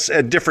hit us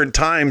at different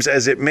times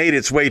as it made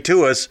its way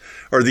to us,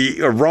 or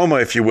the aroma,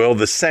 if you will,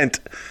 the scent,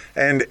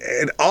 and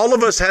all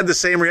of us had the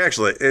same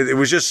reaction. It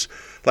was just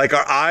like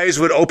our eyes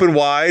would open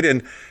wide,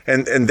 and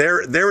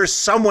there is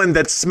someone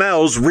that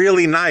smells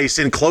really nice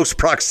in close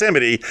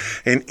proximity,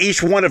 and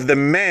each one of the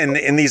men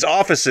in these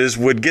offices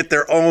would get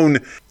their own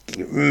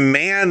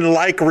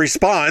man-like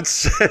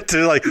response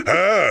to like,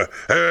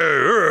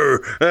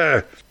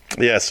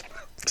 yes.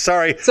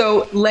 Sorry.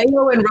 So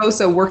Leo and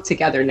Rosa work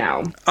together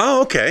now.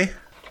 Oh, okay.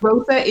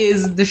 Rosa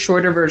is the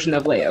shorter version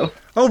of Leo.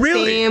 Oh,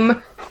 really?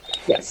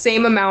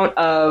 Same amount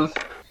of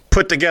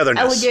put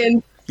togetherness.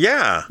 Elegant.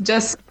 Yeah.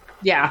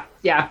 Yeah.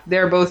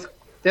 They're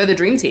the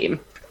dream team.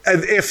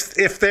 And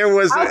if there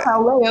was, I'll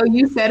tell Leo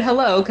you said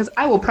hello because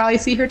I will probably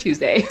see her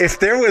Tuesday. If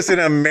there was an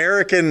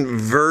American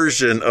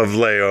version of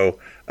Leo,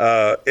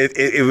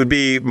 it would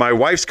be my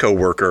wife's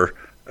coworker,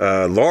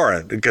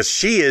 Lauren, because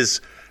she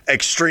is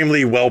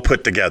extremely well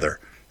put together.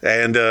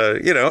 And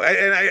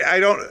I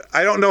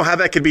don't know how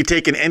that could be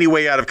taken any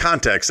way out of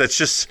context. That's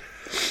just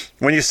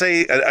when you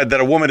say that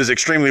a woman is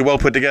extremely well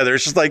put together.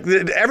 It's just like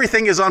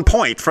everything is on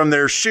point, from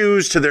their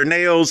shoes to their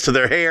nails to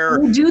their hair.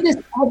 We do this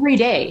every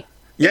day.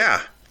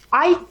 Yeah,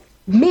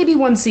 maybe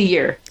once a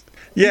year.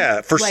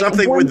 Yeah, for like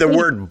something with the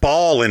word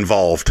ball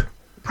involved.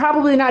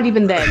 Probably not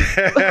even then.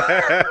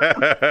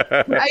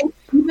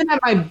 Even at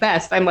my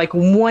best, I'm like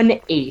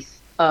 1/8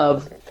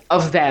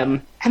 of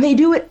them, and they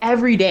do it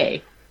every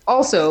day.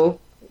 Also,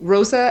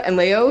 Rosa and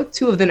Leo,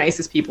 two of the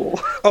nicest people.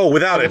 Oh,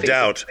 without a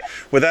doubt.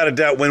 Without a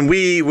doubt. When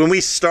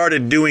we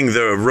started doing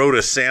the Road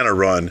to Santa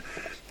run,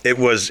 it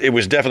was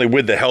definitely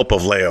with the help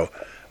of Leo.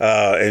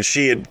 And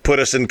she had put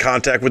us in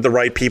contact with the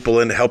right people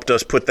and helped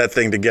us put that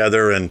thing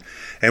together. And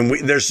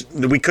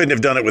we couldn't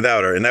have done it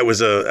without her. And that was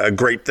a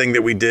great thing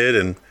that we did.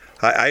 And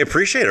I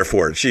appreciate her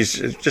for it. She's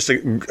just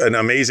an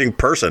amazing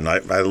person. I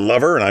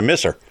love her and I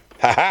miss her.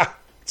 Ha ha.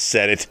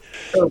 Said it.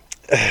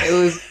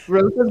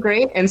 Rosa's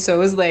great, and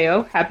so is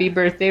Leo. Happy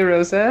birthday,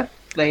 Rosa.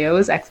 Leo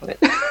is excellent.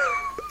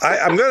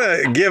 I'm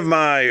going to give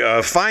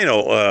my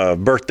final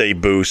birthday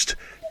boost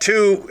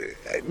to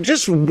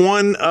just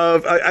one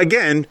of,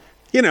 again,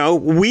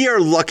 we are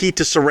lucky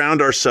to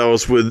surround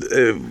ourselves with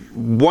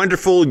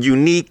wonderful,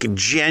 unique,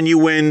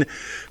 genuine,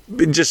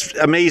 just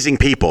amazing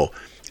people.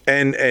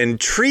 And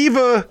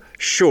Treva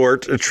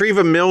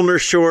Milner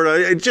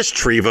Short, just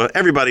Treva.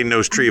 Everybody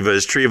knows Treva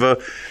is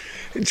Treva.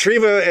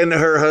 Treva and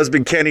her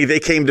husband, Kenny, they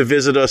came to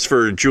visit us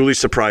for Julie's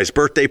surprise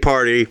birthday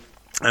party,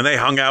 and they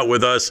hung out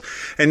with us.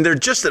 And they're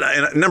just,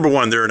 number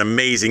one, they're an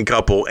amazing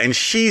couple, and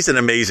she's an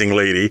amazing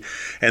lady.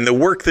 And the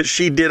work that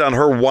she did on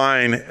her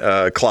wine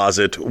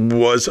closet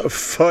was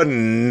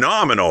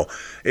phenomenal.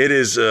 It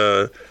is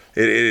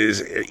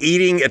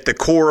eating at the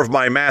core of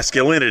my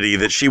masculinity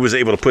that she was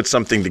able to put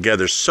something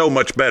together so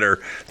much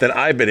better than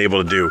I've been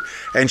able to do.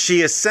 And she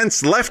has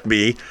since left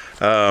me.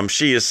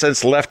 She has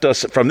since left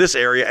us from this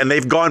area, and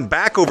they've gone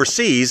back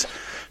overseas.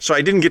 So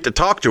I didn't get to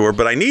talk to her,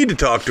 but I need to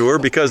talk to her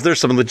because there's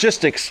some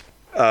logistics.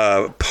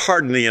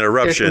 Pardon the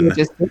interruption.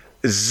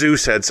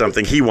 Zeus had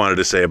something he wanted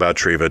to say about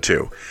Treva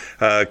too,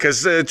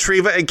 because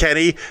Treva and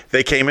Kenny,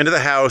 they came into the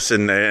house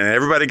and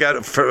everybody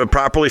got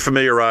properly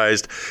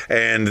familiarized,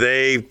 and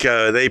they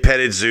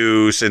petted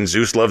Zeus, and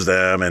Zeus loves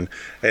them, and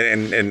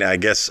I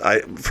guess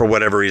for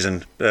whatever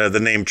reason the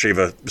name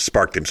Treva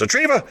sparked him. So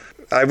Treva,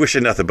 I wish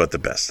you nothing but the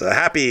best,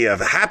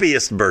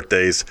 happiest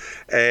birthdays,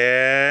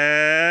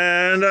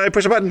 and I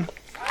push a button.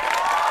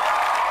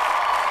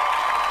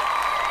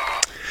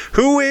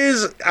 Who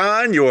is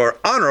on your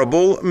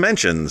honorable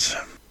mentions?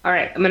 All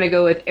right, I'm going to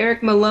go with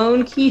Eric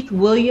Malone, Keith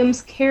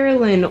Williams,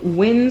 Carolyn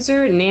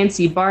Windsor,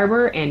 Nancy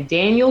Barber, and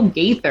Daniel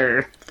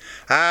Gaither.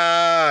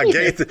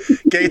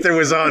 Gaither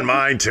was on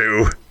mine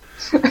too.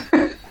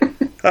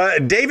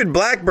 David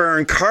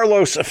Blackburn,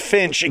 Carlos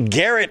Finch,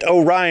 Garrett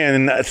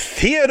O'Ryan,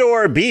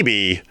 Theodore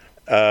Beebe,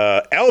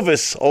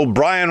 Elvis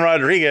O'Brien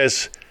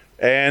Rodriguez,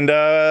 and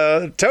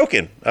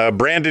Token,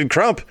 Brandon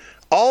Crump.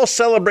 All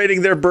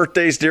celebrating their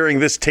birthdays during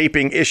this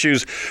taping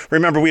issues.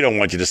 Remember, we don't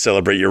want you to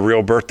celebrate your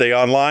real birthday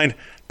online.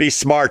 Be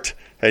smart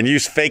and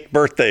use fake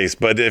birthdays.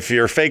 But if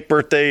your fake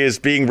birthday is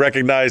being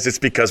recognized, it's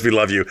because we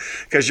love you.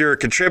 Because you're a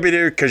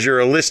contributor, because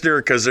you're a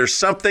listener, because there's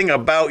something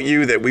about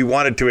you that we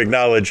wanted to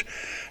acknowledge.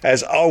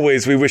 As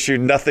always, we wish you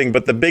nothing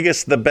but the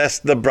biggest, the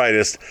best, the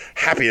brightest,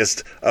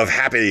 happiest of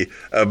happy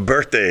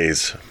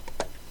birthdays.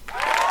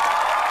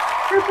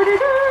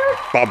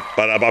 Bum,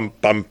 ba-da-bum,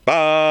 bum,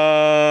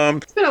 bum.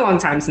 It's been a long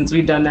time since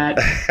we've done that.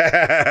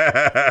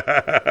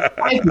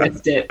 I've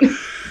missed it.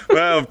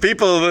 Well,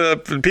 people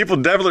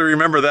definitely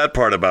remember that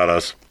part about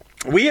us.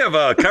 We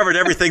have covered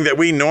everything that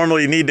we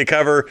normally need to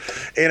cover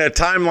in a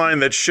timeline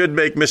that should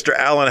make Mr.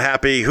 Allen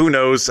happy. Who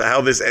knows how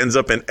this ends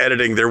up in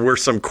editing? There were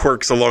some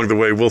quirks along the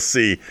way. We'll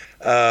see.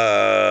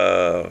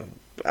 I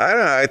don't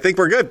know. I think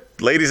we're good.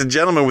 Ladies and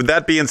gentlemen, with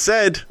that being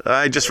said,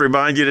 I just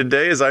remind you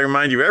today, as I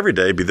remind you every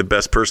day, be the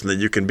best person that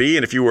you can be.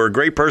 And if you were a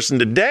great person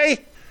today,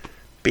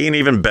 be an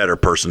even better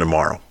person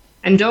tomorrow.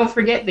 And don't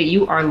forget that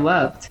you are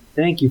loved.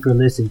 Thank you for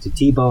listening to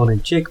T-Bone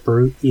and Chick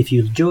Brew. If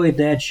you enjoyed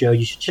that show,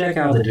 you should check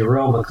out the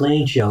Darrell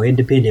McClain Show,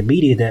 independent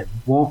media that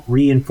won't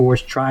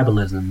reinforce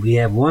tribalism. We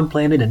have one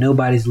planet and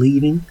nobody's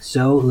leaving,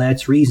 so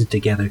let's reason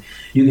together.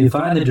 You can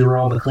find the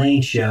Darrell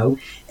McClain Show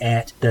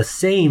at the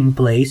same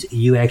place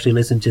you actually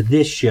listen to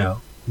this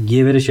show.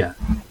 Give it a shot.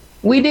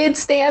 We did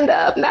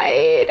stand-up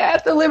night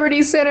at the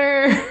Liberty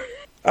Center.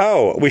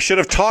 Oh, we should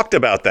have talked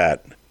about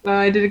that.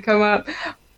 It didn't come up.